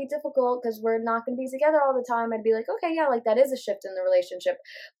world's gonna be difficult because we're not gonna be together all the time, I'd be like, okay, yeah, like, that is a shift in the relationship,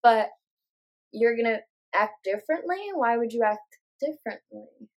 but you're gonna act differently? Why would you act differently?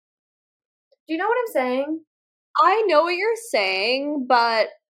 Do you know what I'm saying? I know what you're saying, but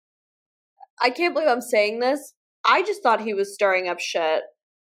I can't believe I'm saying this. I just thought he was stirring up shit.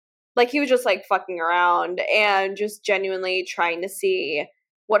 Like, he was just, like, fucking around and just genuinely trying to see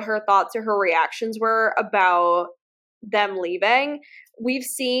what her thoughts or her reactions were about them leaving. We've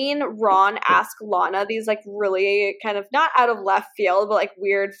seen Ron ask Lana these, like, really kind of not out of left field, but, like,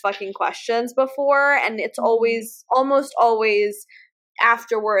 weird fucking questions before, and it's almost always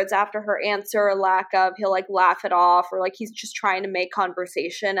afterwards, after her answer or lack of, he'll, like, laugh it off, or, like, he's just trying to make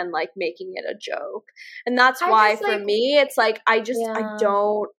conversation and, like, making it a joke. And that's why for me it's like I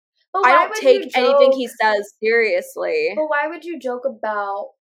don't take anything he says seriously. But why would you joke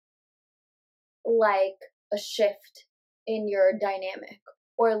about, like, a shift in your dynamic?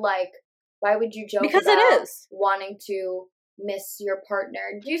 Or, like, why would you joke because about it is wanting to miss your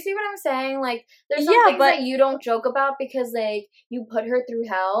partner? Do you see what I'm saying? Like, there's some things that you don't joke about because, like, you put her through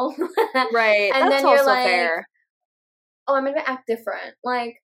hell. Right. And that's then you're also like, fair. oh, I'm gonna act different.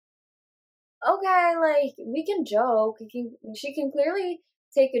 Like, okay, like, we can joke. She can clearly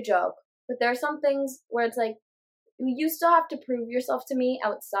take a joke. But there are some things where it's like, you still have to prove yourself to me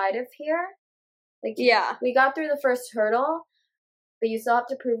outside of here. Like, yeah, we got through the first hurdle, but you still have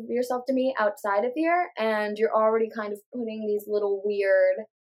to prove yourself to me outside of here, and you're already kind of putting these little weird,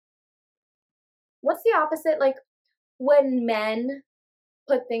 what's the opposite? Like, when men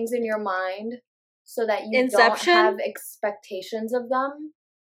put things in your mind so that you Inception. don't have expectations of them.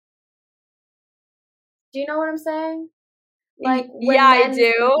 Do you know what I'm saying? Like, when I men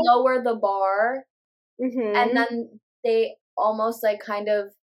do. lower the bar, and Mm-hmm. then they almost, like, kind of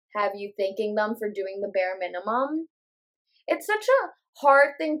have you thanking them for doing the bare minimum. It's such a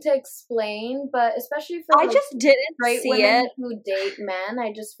hard thing to explain, but especially for, I like, just didn't straight see women it. who date men,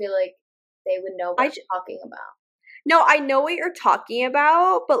 I just feel like they would know what I'm talking about. No, I know what you're talking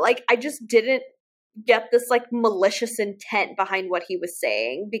about, but like I just didn't get this like malicious intent behind what he was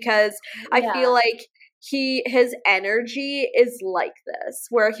saying, because I feel like his energy is like this,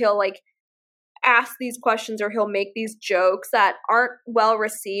 where he'll like ask these questions or he'll make these jokes that aren't well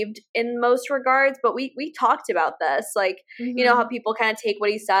received in most regards. But we talked about this, like, you know how people kind of take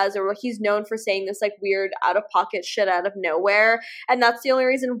what he says, or he's known for saying this like weird out of pocket shit out of nowhere, and that's the only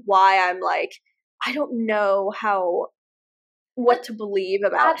reason why I'm like, I don't know what to believe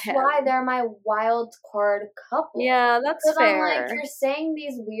about him. That's why they're my wild card couple. Yeah, that's because fair. I'm like, you're saying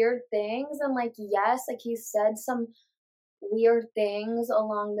these weird things, and like, yes, like he said some weird things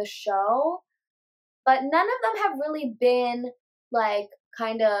along the show, but none of them have really been like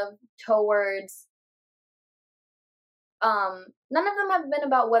kind of towards none of them have been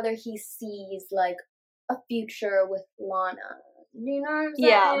about whether he sees like a future with Lana. You know what I'm saying?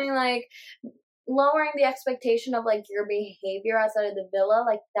 Yeah. Like, lowering the expectation of like your behavior outside of the villa,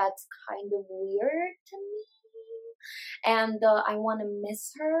 like, that's kind of weird to me. And I want to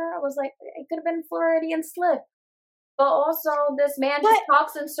miss her, I was like, it could have been Floridian slip. But also, this man just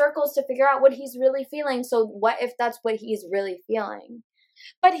talks in circles to figure out what he's really feeling. So what if that's what he's really feeling?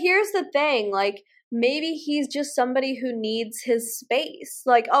 But here's the thing, like, maybe he's just somebody who needs his space.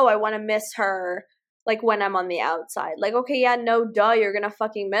 Like, oh, I want to miss her, like, when I'm on the outside. Like, okay, yeah, no, duh, you're gonna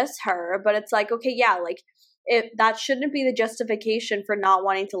fucking miss her. But it's like, okay, yeah, like, that shouldn't be the justification for not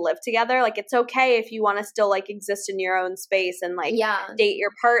wanting to live together. Like, it's okay if you want to still, like, exist in your own space and, like, date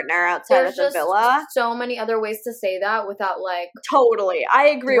your partner outside of the villa. So many other ways to say that without, like... Totally. I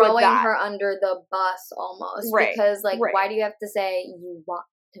agree with that. Throwing her under the bus, almost. Right. Because, like, why do you have to say you want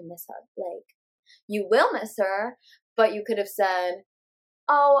to miss her? Like, you will miss her, but you could have said,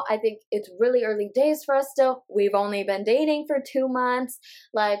 oh, I think it's really early days for us still. We've only been dating for 2 months.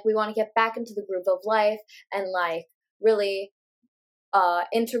 Like, we want to get back into the groove of life and, like, really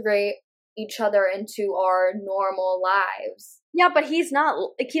integrate each other into our normal lives. Yeah, but he's not,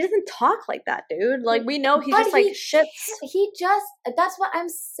 like, he doesn't talk like that, dude. Like, we know he just, like, shits. He just, that's what I'm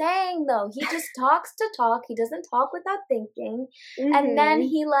saying, though. He just talks to talk. He doesn't talk without thinking. Mm-hmm. And then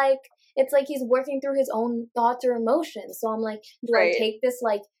he, like, it's like he's working through his own thoughts or emotions. So I'm like, do I take this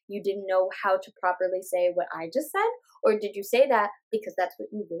like you didn't know how to properly say what I just said? Or did you say that because that's what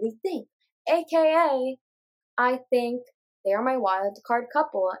you really think? AKA, I think they're my wild card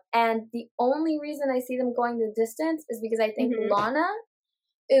couple. And the only reason I see them going the distance is because I think Lana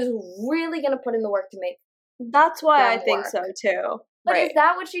is really going to put in the work to make That's why I think so, too. But is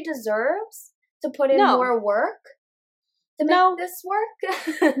that what she deserves? To put in more work? To make this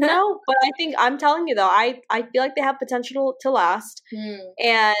work? No, but I think, I'm telling you though, I feel like they have potential to last.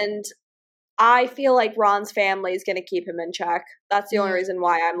 And I feel like Ron's family is going to keep him in check. That's the only reason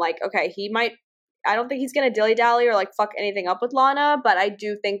why I'm like, okay, he might, I don't think he's going to dilly-dally or like fuck anything up with Lana, but I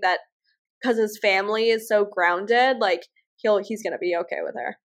do think that because his family is so grounded, like he's going to be okay with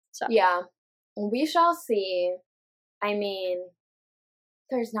her. So yeah, we shall see. I mean,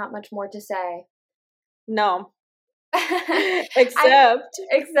 there's not much more to say. No. Except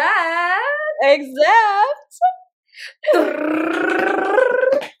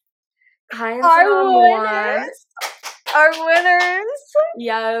our winners.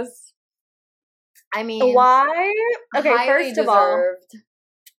 Yes. I mean, why? Okay, first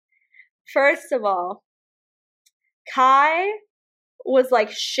of all, Kai was like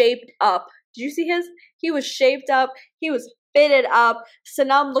shaped up. Did you see his? He was shaped up. He was fitted up. So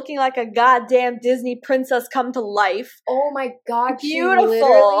now I'm looking like a goddamn Disney princess come to life. Oh my god, beautiful. She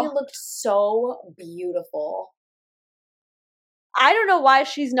literally looked so beautiful. I don't know why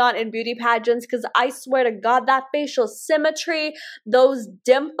she's not in beauty pageants, because I swear to God, that facial symmetry, those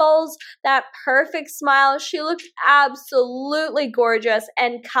dimples, that perfect smile, she looked absolutely gorgeous,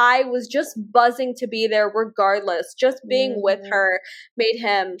 and Kai was just buzzing to be there regardless. Just being with her made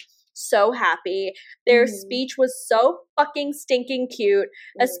him so happy. Their speech was so fucking stinking cute,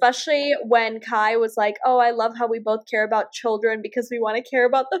 especially when Kai was like, oh, I love how we both care about children because we want to care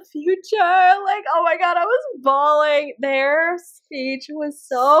about the future. Like, oh my God, I was bawling. Their speech was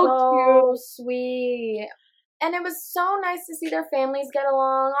so cute. Sweet. And it was so nice to see their families get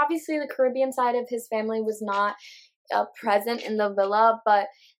along. Obviously, the Caribbean side of his family was not present in the villa, but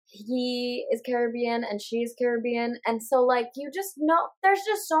he is Caribbean and she's Caribbean. And so, like, you just know there's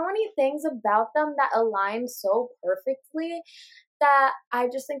just so many things about them that align so perfectly that I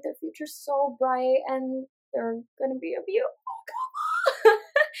just think their future's so bright and they're going to be a beautiful couple.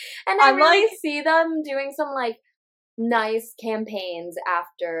 And I really see them doing some, like, nice campaigns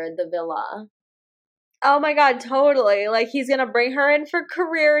after the villa. Oh my God, totally. Like, he's gonna bring her in for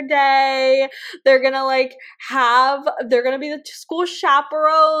career day. They're gonna be the school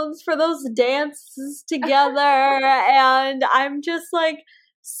chaperones for those dances together. And I'm just like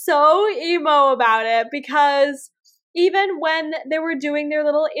so emo about it because even when they were doing their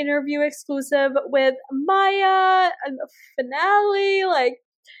little interview exclusive with Maya and the finale, like,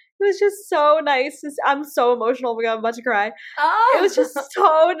 it was just so nice. I'm so emotional. I'm about to cry. Oh. It was just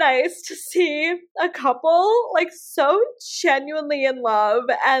so nice to see a couple like so genuinely in love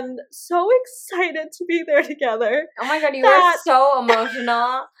and so excited to be there together. Oh my God, you are so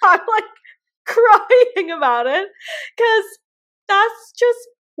emotional. I'm like crying about it because that's just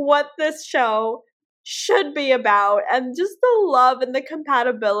what this show should be about. And just the love and the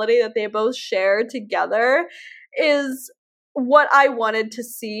compatibility that they both share together is what I wanted to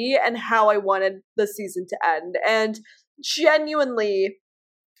see and how I wanted the season to end. And genuinely,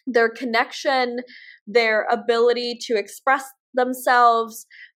 their connection, their ability to express themselves,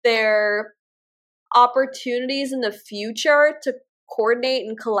 their opportunities in the future to coordinate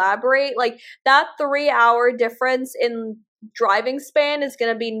and collaborate, like that 3-hour difference in driving span is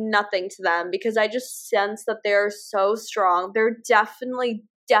going to be nothing to them because I just sense that they're so strong. They're definitely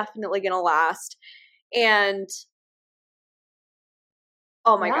going to last. And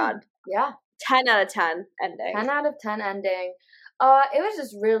oh my God. Yeah. 10 out of 10 ending. 10 out of 10 ending. It was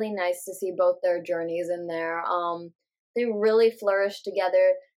just really nice to see both their journeys in there. They really flourished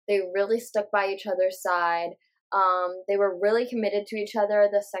together. They really stuck by each other's side. They were really committed to each other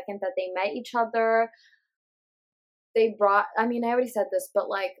the second that they met each other. I already said this, but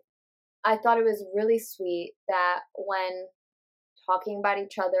like, I thought it was really sweet that when talking about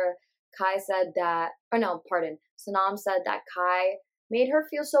each other, Sanam said that Kai made her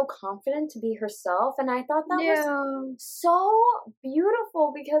feel so confident to be herself. And I thought that was so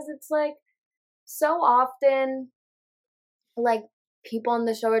beautiful because it's like so often like people on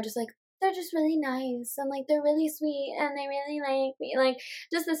the show are just like, they're just really nice and like they're really sweet and they really like me. Like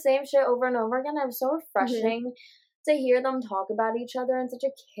just the same shit over and over again. It was so refreshing to hear them talk about each other in such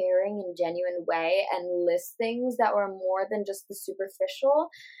a caring and genuine way and list things that were more than just the superficial.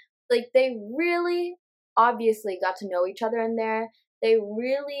 Like they really obviously got to know each other in there. They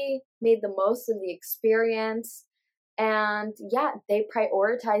really made the most of the experience. And yeah, they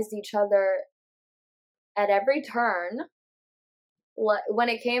prioritized each other at every turn. When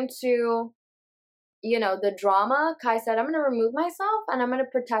it came to, the drama, Kai said, I'm going to remove myself and I'm going to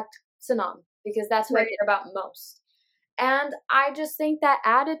protect Sanam because that's who I care about most. And I just think that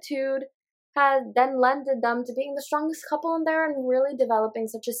attitude has then lended them to being the strongest couple in there and really developing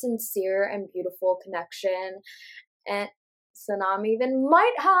such a sincere and beautiful connection. And Sanam even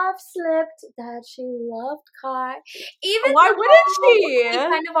might have slipped that she loved Kai. Even why wouldn't she? We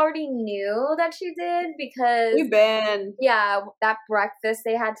kind of already knew that she did because that breakfast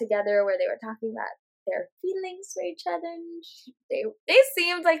they had together where they were talking about their feelings for each other. And they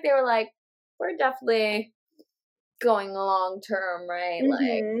seemed like they were like, we're definitely going long term, right?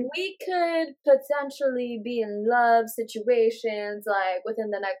 Like we could potentially be in love situations like within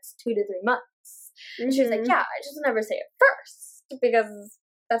the next 2 to 3 months. And she was like, yeah, I just never say it first because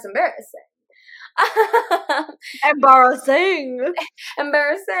that's embarrassing. Embarrassing.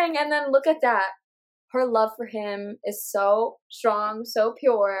 And then look at that. Her love for him is so strong, so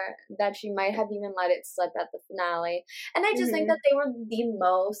pure that she might have even let it slip at the finale. And I just think that they were the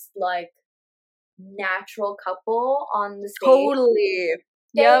most like natural couple on the stage. Totally.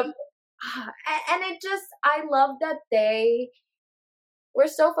 Yep. And I love that they were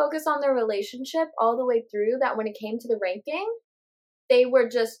so focused on their relationship all the way through that when it came to the ranking, they were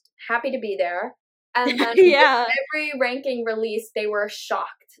just happy to be there. And then every ranking release, they were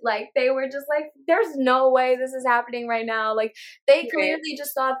shocked. Like, they were just like, there's no way this is happening right now. Like, they clearly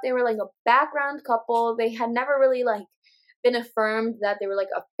just thought they were like a background couple. They had never really like been affirmed that they were like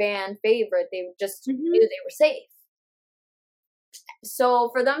a fan favorite. They just knew they were safe. So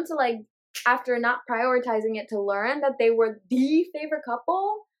for them to like, after not prioritizing it, to learn that they were the favorite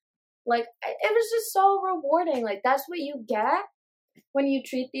couple, like it was just so rewarding. Like that's what you get when you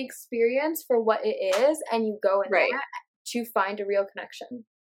treat the experience for what it is and you go in there to find a real connection.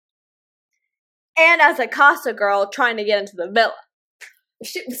 And as a Casa girl trying to get into the villa.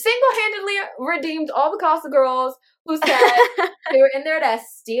 She single-handedly redeemed all the Casa girls who said they were in there to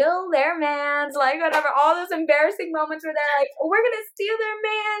steal their mans, like whatever. All those embarrassing moments where they're like, "We're gonna steal their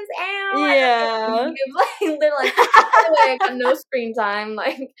mans," and they're like, "By the way, I got no screen time."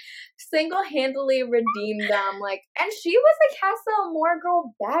 Like, single-handedly redeemed them. Like, and she was a Casa Amor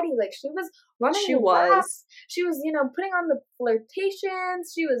girl baddie. Like, she was running. She was. She was, putting on the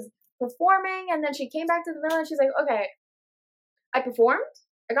flirtations. She was performing, and then she came back to the villa and she's like, "Okay, I performed.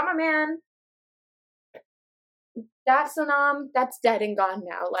 I got my man. That's dead and gone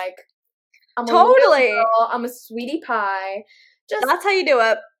now. Like, I'm totally. A girl, I'm a sweetie pie. Just that's how you do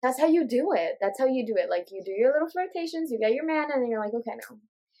it. That's how you do it. That's how you do it. Like, you do your little flirtations, you get your man, and then you're like, okay, now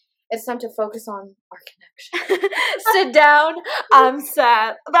it's time to focus on our connection. Sit down. I'm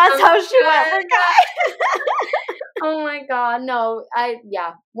sad. That's how she went for guy. Oh my god, no.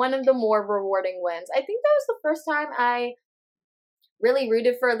 One of the more rewarding wins. I think that was the first time I really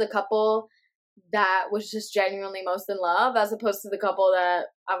rooted for the couple that was just genuinely most in love, as opposed to the couple that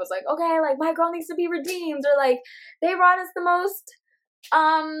I was like, okay, like my girl needs to be redeemed, or like they brought us the most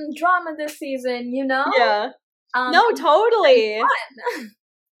drama this season, Yeah. No, totally.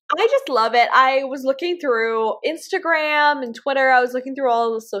 I just love it. I was looking through Instagram and Twitter. I was looking through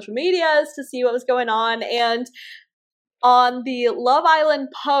all the social medias to see what was going on, and on the Love Island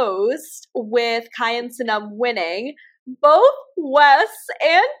post with Kai and Sanam winning, both Wes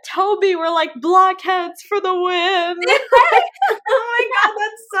and Toby were like, blockheads for the win. Oh my god,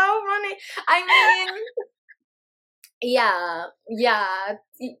 that's so funny. I mean, yeah.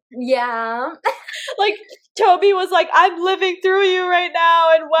 Like, Toby was like, I'm living through you right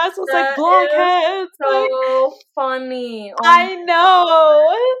now, and Wes was like, blockheads. So funny. I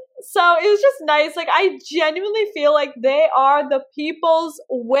know. So it was just nice. Like, I genuinely feel like they are the people's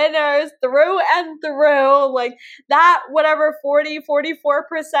winners through and through. Like, that whatever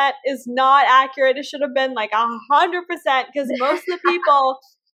 44% is not accurate. It should have been like 100%, because most of the people,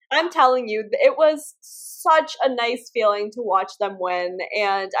 I'm telling you, it was such a nice feeling to watch them win,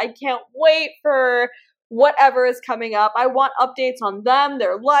 and I can't wait for whatever is coming up. I want updates on them,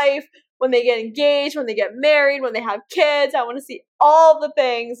 their life, when they get engaged, when they get married, when they have kids. I want to see all the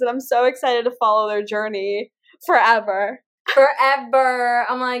things, and I'm so excited to follow their journey forever.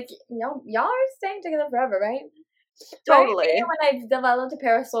 I'm like, y'all are staying together forever, right? Totally. Right? When I've developed a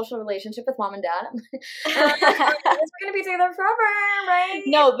parasocial relationship with mom and dad, we're gonna be together forever, right?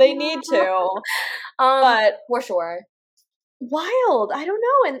 No, they need to. But for sure. Wild. I don't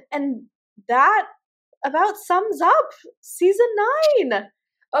know. And that about sums up season 9.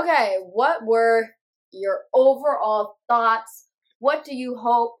 Okay, what were your overall thoughts? What do you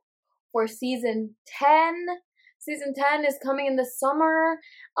hope for season 10? Season 10 is coming in the summer.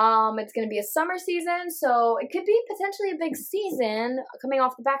 It's going to be a summer season, so it could be potentially a big season coming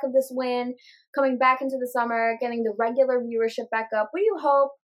off the back of this win, coming back into the summer, getting the regular viewership back up. What do you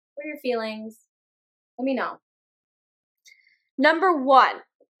hope? What are your feelings? Let me know. Number 1,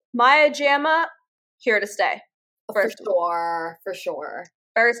 Maya Jama, here to stay. For sure.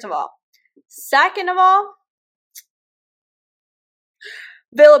 First of all. Second of all,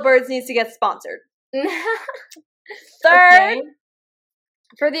 Villa Birds needs to get sponsored. Third, okay,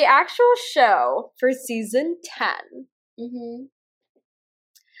 for the actual show for season 10,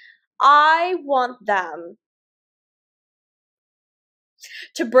 I want them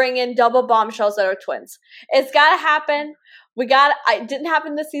to bring in double bombshells that are twins. It's gotta happen. It didn't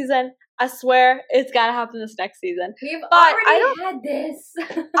happen this season. I swear it's gotta happen this next season. We've already had this.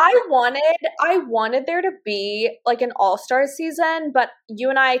 I wanted there to be like an all-star season, but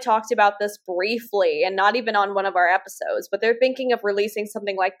you and I talked about this briefly, and not even on one of our episodes, but they're thinking of releasing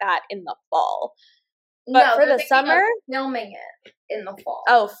something like that in the fall. But for the summer, filming it in the fall.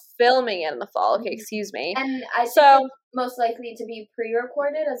 Oh, filming it in the fall. Okay, excuse me. And I think it's most likely to be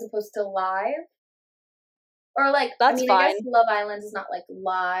pre-recorded as opposed to live. Or like, that's fine. I guess Love Island is not like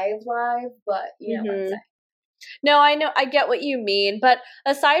live, but you know what I'm saying. No, I know. I get what you mean. But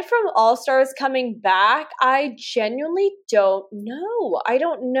aside from All Stars coming back, I genuinely don't know. I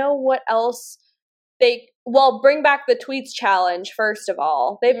don't know what else bring back the Tweets Challenge, first of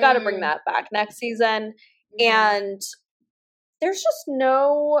all. They've got to bring that back next season. And there's just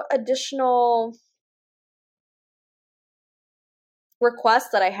no additional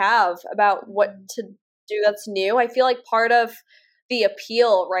requests that I have about what to do that's new. I feel like part of the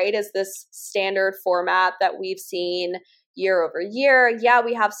appeal, right, is this standard format that we've seen year over year. Yeah,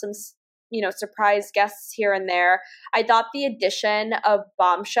 we have some, surprise guests here and there. I thought the addition of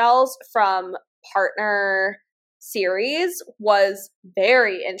bombshells from partner series was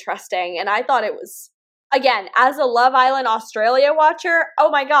very interesting. And I thought it was, again, as a Love Island Australia watcher, oh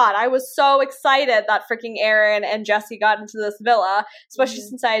my God, I was so excited that freaking Aaron and Jesse got into this villa, especially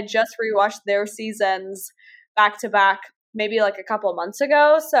since I had just rewatched their seasons back to back maybe like a couple months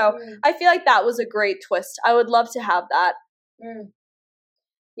ago. So I feel like that was a great twist. I would love to have that.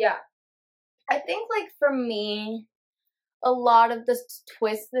 Yeah. I think, like, for me, a lot of the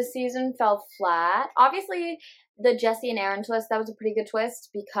twists this season fell flat. Obviously, the Jesse and Aaron twist, that was a pretty good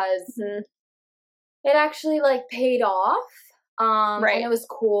twist because it actually, like, paid off. Right. And it was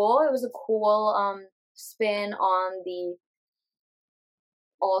cool. It was a cool spin on the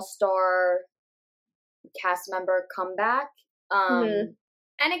all-star cast member comeback. And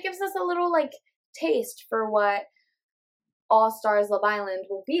it gives us a little, like, taste for what All-Stars Love Island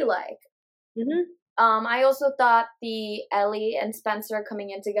will be like. I also thought the Ellie and Spencer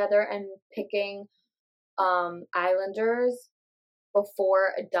coming in together and picking Islanders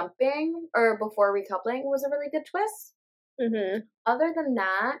before a dumping or before recoupling was a really good twist. Other than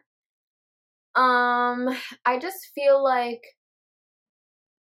that, I just feel like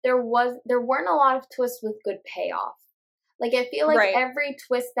there weren't a lot of twists with good payoff. Like, I feel like every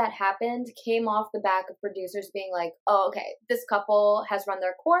twist that happened came off the back of producers being like, oh, okay, this couple has run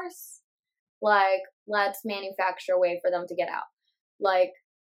their course. Like, let's manufacture a way for them to get out. Like,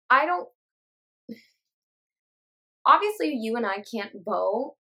 obviously you and I can't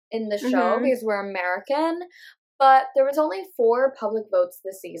vote in the show because we're American, but there was only 4 public votes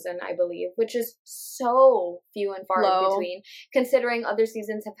this season, I believe, which is so few and far in between, considering other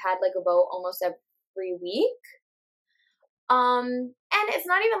seasons have had, like, a vote almost every week. And it's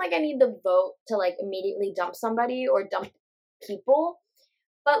not even like I need the vote to, like, immediately dump somebody or dump people,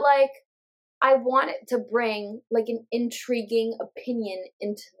 but, like, I want it to bring, like, an intriguing opinion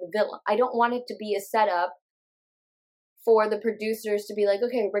into the villa. I don't want it to be a setup for the producers to be like,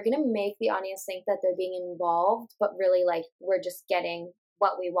 okay, we're going to make the audience think that they're being involved, but really, like, we're just getting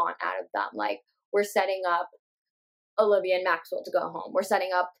what we want out of them. Like, we're setting up Olivia and Maxwell to go home. We're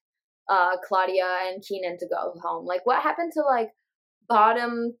setting up Claudia and Keenan to go home. Like, what happened to, like,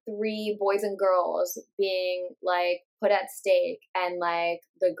 bottom 3 boys and girls being, like, put at stake, and, like,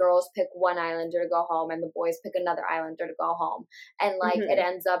 the girls pick one Islander to go home and the boys pick another Islander to go home, and, like, it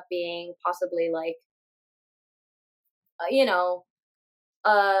ends up being possibly, like,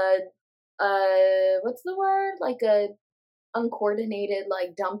 what's the word, like, a uncoordinated,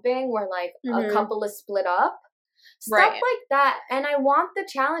 like, dumping where, like, a couple is split up, stuff like that. And I want the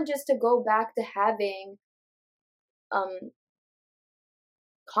challenges to go back to having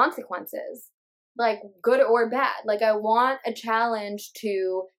consequences, like, good or bad. Like, I want a challenge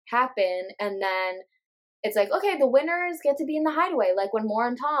to happen and then it's like, okay, the winners get to be in the hideaway, like when Moore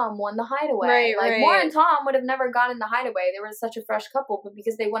and Tom won the hideaway. Moore and Tom would have never gotten the hideaway. They were such a fresh couple, but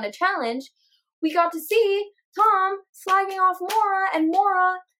because they won a challenge, we got to see Tom slagging off Maura and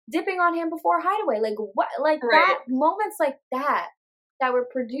Maura dipping on him before hideaway. Like, what, like, that, moments like that were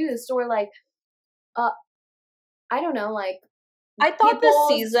produced, or, like, I don't know, like, I thought this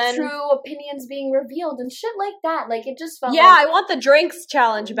season true opinions being revealed and shit like that. Like, it just felt I want the drinks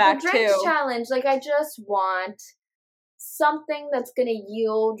challenge back too. The drinks challenge. Like, I just want something that's gonna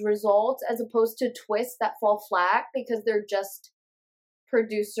yield results as opposed to twists that fall flat because they're just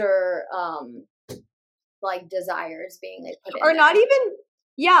producer like desires being, like, put in. Or not even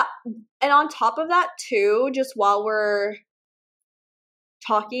and on top of that too, just while we're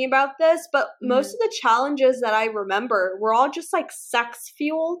talking about this, but most of the challenges that I remember were all just, like, sex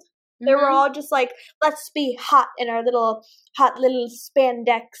fueled. They were all just like, let's be hot in our hot little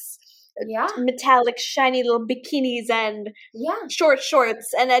spandex, metallic shiny little bikinis and short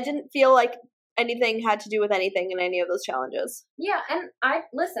shorts, and I didn't feel like anything had to do with anything in any of those challenges. Yeah, and I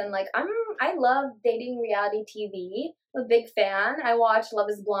love dating reality TV. I'm a big fan. I watch Love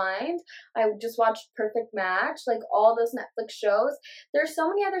is Blind. I just watched Perfect Match. Like, all those Netflix shows. There's so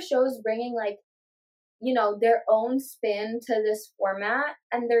many other shows bringing, like, you know, their own spin to this format,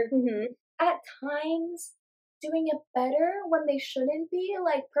 and they're at times doing it better when they shouldn't be.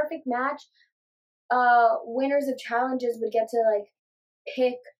 Like, Perfect Match, winners of challenges would get to, like,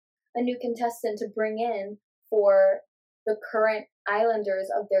 pick a new contestant to bring in for the current Islanders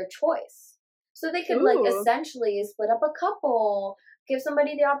of their choice. So they could, like, essentially split up a couple, give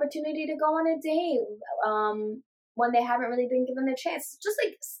somebody the opportunity to go on a date when they haven't really been given a chance. Just,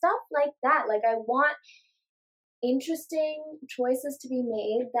 like, stuff like that. Like, I want interesting choices to be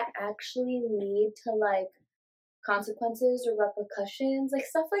made that actually lead to like consequences or repercussions, like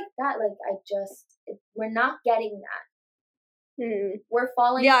stuff like that. Like we're not getting that. We're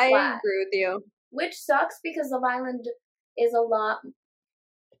falling flat. I agree with you. Which sucks because Love Island is a lot.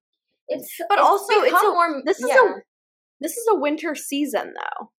 But also this is a winter season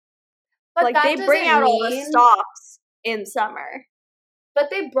though. But like they bring out all the stops in summer. But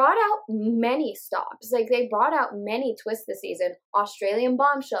they brought out many stops. Like, they brought out many twists this season. Australian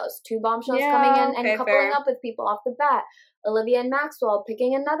bombshells. 2 bombshells coming in and coupling up with people off the bat. Olivia and Maxwell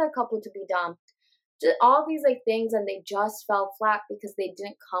picking another couple to be dumped. Just all these, like, things, and they just fell flat because they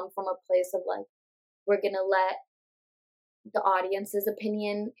didn't come from a place of, like, we're going to let the audience's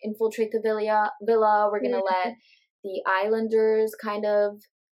opinion infiltrate the villa. We're going to let the Islanders kind of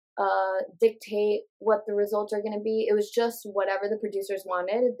dictate what the results are going to be. It was just whatever the producers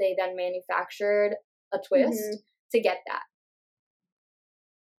wanted. They then manufactured a twist to get that.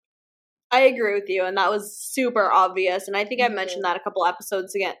 I agree with you, and that was super obvious. And I think I mentioned that a couple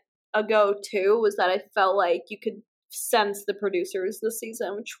episodes ago too, was that I felt like you could sense the producers this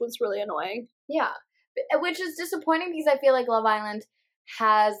season, which was really annoying. Yeah, which is disappointing because I feel like Love Island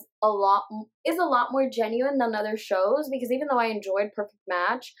is a lot more genuine than other shows, because even though I enjoyed Perfect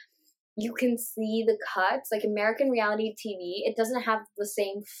Match, you can see the cuts. Like American reality TV, it doesn't have the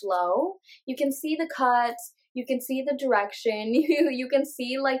same flow. You can see the cuts, you can see the direction, you can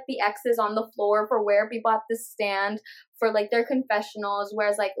see like the X's on the floor for where people have to stand for like their confessionals,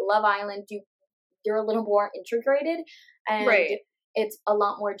 whereas like Love Island, you're a little more integrated and it's a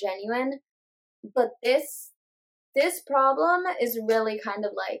lot more genuine. But this problem is really kind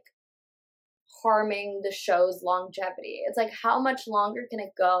of like harming the show's longevity. It's like, how much longer can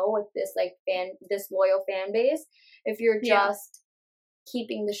it go with this like this loyal fan base if you're just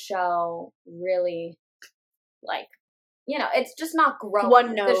keeping the show really like, you know, it's just not growing.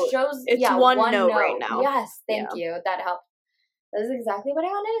 One note. The show's one note right now. Yes, thank you. That helped. That is exactly what I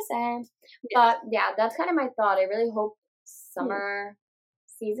wanted to say. But yeah, that's kind of my thought. I really hope summer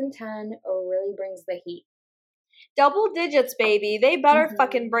season 10 really brings the heat. Double digits, baby. They better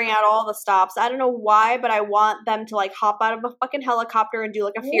fucking bring out all the stops. I don't know why, but I want them to like hop out of a fucking helicopter and do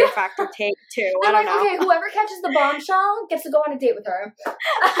like a Fear Factor take too. I don't know. Okay, whoever catches the bombshell gets to go on a date with her.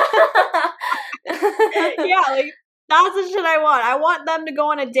 Yeah, like that's the shit I want. I want them to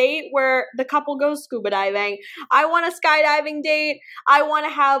go on a date where the couple goes scuba diving. I want a skydiving date. I want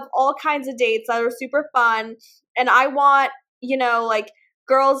to have all kinds of dates that are super fun. And I want, you know, like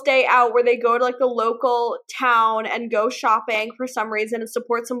girls' day out where they go to like the local town and go shopping for some reason and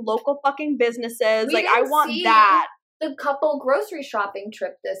support some local fucking businesses. Like I want that. The couple grocery shopping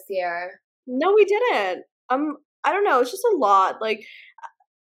trip this year. No, we didn't. I don't know. It's just a lot. Like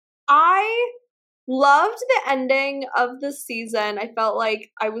I loved the ending of the season. I felt like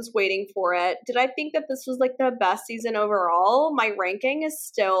I was waiting for it. Did I think that this was like the best season overall? My ranking is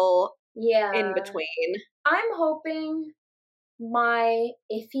still in between. I'm hoping my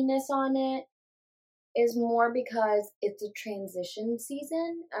iffiness on it is more because it's a transition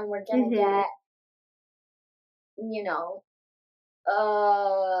season and we're gonna get, you know,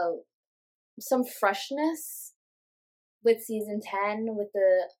 some freshness with season 10, with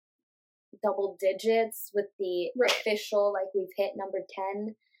the double digits, with the official, like we've hit number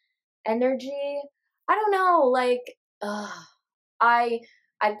 10 energy. I don't know, like,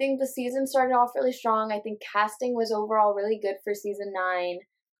 I think the season started off really strong. I think casting was overall really good for season 9.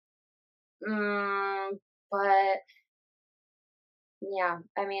 But yeah,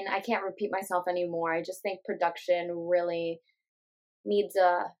 I mean, I can't repeat myself anymore. I just think production really needs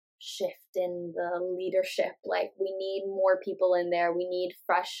a shift in the leadership. Like, we need more people in there. We need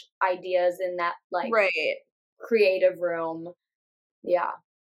fresh ideas in that, like, creative room. Yeah.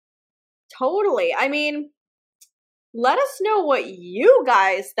 Totally. I mean, let us know what you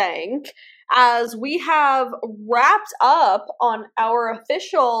guys think as we have wrapped up on our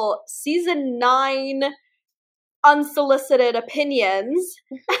official season 9 unsolicited opinions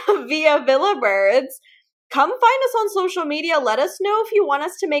via Villa Birds. Come find us on social media. Let us know if you want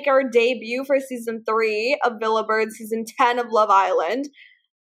us to make our debut for season 3 of Villa Birds, season 10 of Love Island,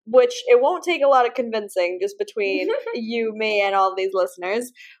 which it won't take a lot of convincing just between you, me, and all these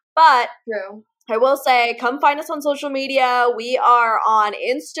listeners. But I will say, come find us on social media. We are on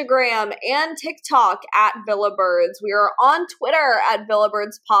Instagram and TikTok at Villa Birds. We are on Twitter at Villa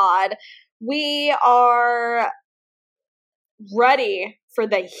Birds Pod. We are ready for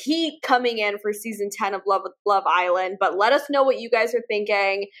the heat coming in for season 10 of Love Island. But let us know what you guys are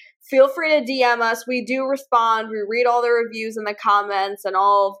thinking. Feel free to DM us. We do respond. We read all the reviews and the comments and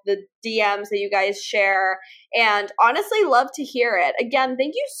all of the DMs that you guys share. And honestly, love to hear it. Again,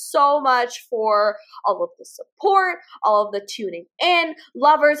 thank you so much for all of the support, all of the tuning in,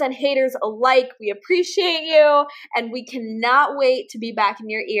 lovers and haters alike. We appreciate you. And we cannot wait to be back in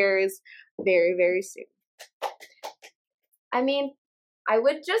your ears very, very soon. I mean, I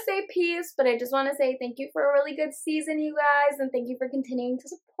would just say peace, but I just want to say thank you for a really good season, you guys, and thank you for continuing to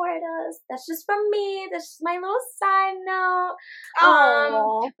support us. That's just from me. That's just my little side note.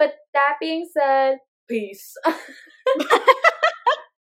 Aww. But that being said, peace.